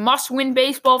 It's must-win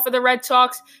baseball for the Red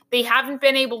Sox. They haven't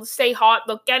been able to stay hot.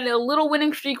 They'll get a little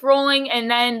winning streak rolling,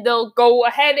 and then they'll go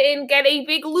ahead and get a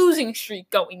big losing streak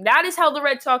going. That is how the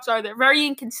Red Sox are. They're very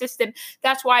inconsistent.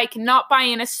 That's why I cannot buy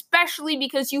in, especially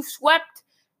because you swept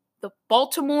the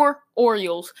Baltimore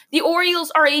Orioles. The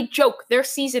Orioles are a joke. Their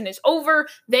season is over.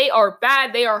 They are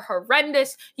bad. They are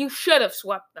horrendous. You should have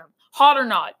swept them, hot or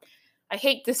not. I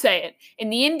hate to say it.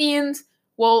 And the Indians,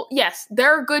 well, yes,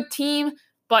 they're a good team,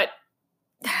 but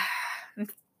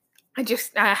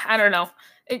I don't know.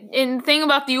 And the thing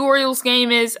about the Orioles game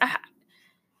is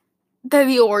they're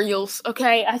the Orioles,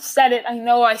 okay? I said it. I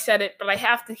know I said it, but I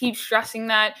have to keep stressing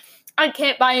that. I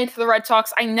can't buy into the Red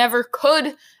Sox. I never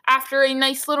could after a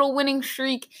nice little winning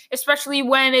streak, especially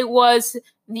when it was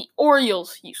the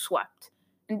Orioles you swept.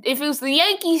 And if it was the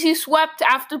Yankees who swept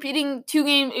after beating 2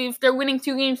 games, if they're winning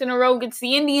 2 games in a row against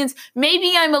the Indians,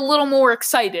 maybe I'm a little more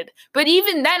excited. But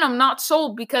even then, I'm not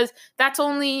sold because that's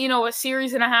only, a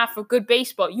series and a half of good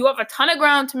baseball. You have a ton of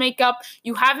ground to make up.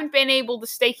 You haven't been able to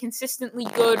stay consistently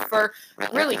good for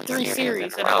really 3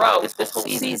 series in a row this whole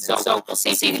season. So we'll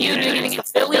see if you do it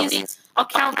against the Phillies. I'll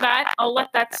count that. I'll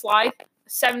let that slide.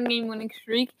 7-game winning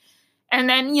streak. And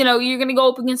then, you're going to go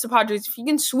up against the Padres. If you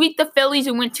can sweep the Phillies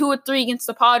and win 2 or 3 against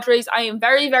the Padres, I am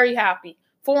very, very happy.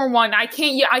 4-1. I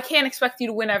can't expect you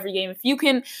to win every game. If you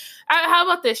can, how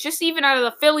about this? Just even out of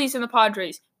the Phillies and the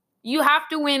Padres, you have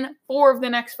to win 4 of the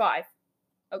next 5.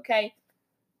 Okay?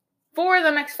 4 of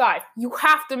the next 5. You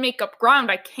have to make up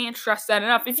ground. I can't stress that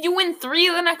enough. If you win 3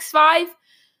 of the next 5,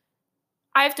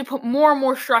 I have to put more and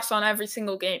more stress on every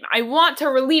single game. I want to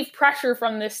relieve pressure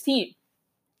from this team.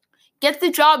 Get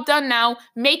the job done now.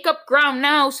 Make up ground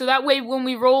now so that way when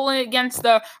we roll in against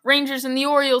the Rangers and the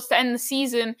Orioles to end the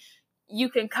season, you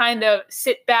can kind of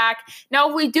sit back. Now,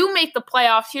 if we do make the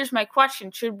playoffs, here's my question.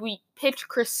 Should we pitch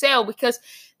Chris Sale? Because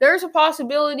there's a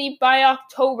possibility by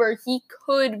October he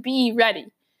could be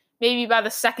ready. Maybe by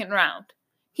the second round.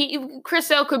 Chris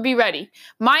Sale could be ready.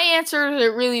 My answer is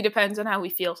it really depends on how he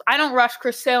feels. I don't rush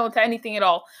Chris Sale into anything at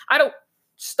all. I don't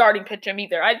starting pitch him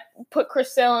either. I put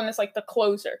Chris Sale in as like the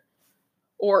closer.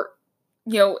 Or,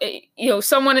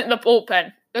 someone in the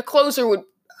bullpen. The closer would,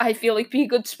 I feel like, be a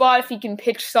good spot if he can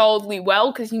pitch solidly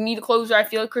well, because you need a closer. I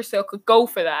feel like Chris Sale could go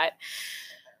for that.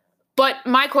 But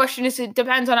my question is, it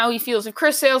depends on how he feels. If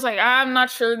Chris Sale's like, I'm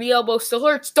not sure, the elbow still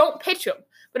hurts, don't pitch him.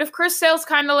 But if Chris Sale's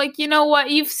kind of like, you know what,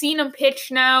 you've seen him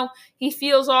pitch now, he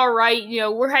feels all right,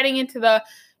 we're heading into the,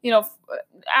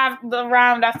 the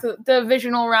round after the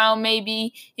divisional round,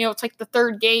 maybe, it's like the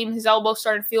third game, his elbow's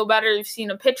starting to feel better, you've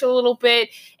seen him pitch a little bit,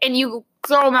 and you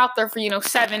throw him out there for,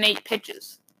 7-8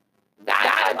 pitches.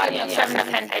 That, 7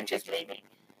 to 10 pitches, maybe.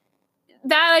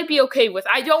 That I'd be okay with.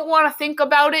 I don't want to think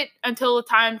about it until the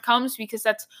time comes because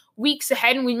that's weeks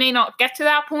ahead and we may not get to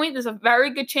that point. There's a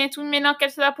very good chance we may not get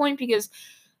to that point because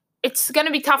it's going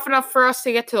to be tough enough for us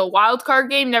to get to the wild card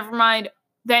game. Never mind,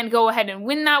 then go ahead and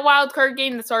win that wild card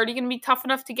game. That's already going to be tough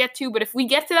enough to get to. But if we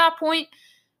get to that point,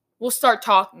 we'll start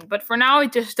talking. But for now, I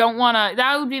just don't want to.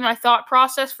 That would be my thought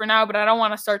process for now, but I don't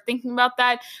want to start thinking about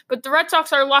that. But the Red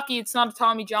Sox are lucky it's not a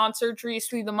Tommy John surgery. It's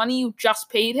through the money you just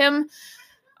paid him.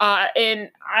 And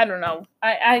I don't know.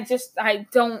 I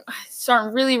don't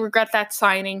start to really regret that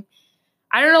signing.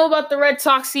 I don't know about the Red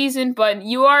Sox season, but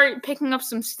you are picking up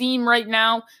some steam right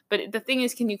now. But the thing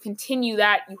is, can you continue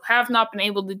that? You have not been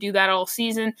able to do that all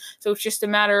season. So it's just a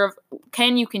matter of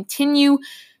can you continue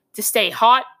to stay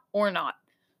hot or not?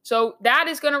 So that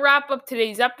is going to wrap up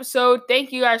today's episode.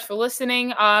 Thank you guys for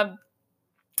listening. I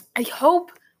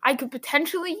hope I could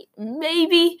potentially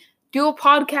maybe do a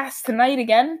podcast tonight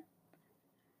again.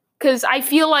 Because I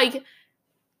feel like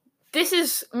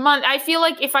I feel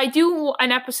like if I do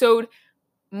an episode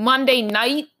Monday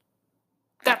night,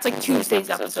 that's like Tuesday's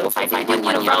episode. If I do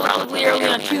one relatively early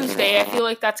on Tuesday, I feel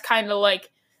like that's kind of like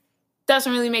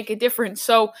doesn't really make a difference.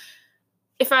 So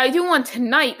if I do one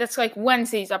tonight, that's like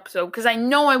Wednesday's episode because I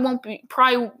know I won't be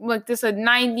probably like there's a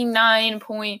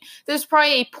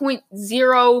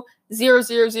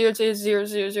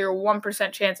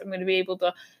 0.0000000001% chance I'm going to be able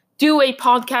to do a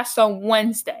podcast on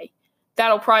Wednesday.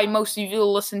 That'll probably most of you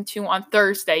will listen to on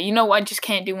Thursday. I just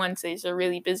can't do Wednesdays. They're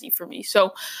really busy for me.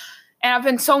 So, and I've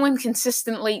been so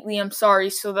inconsistent lately. I'm sorry.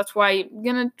 So that's why I'm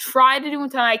going to try to do it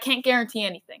tonight. I can't guarantee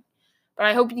anything. But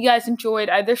I hope you guys enjoyed.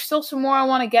 There's still some more I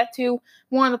want to get to,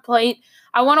 more on the plate.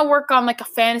 I want to work on like a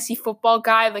fantasy football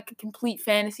guide, like a complete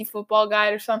fantasy football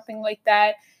guide or something like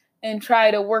that, and try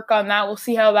to work on that. We'll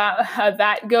see how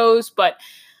that goes. But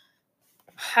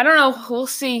I don't know. We'll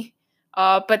see.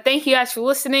 But thank you guys for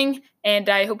listening, and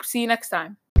I hope to see you next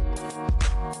time.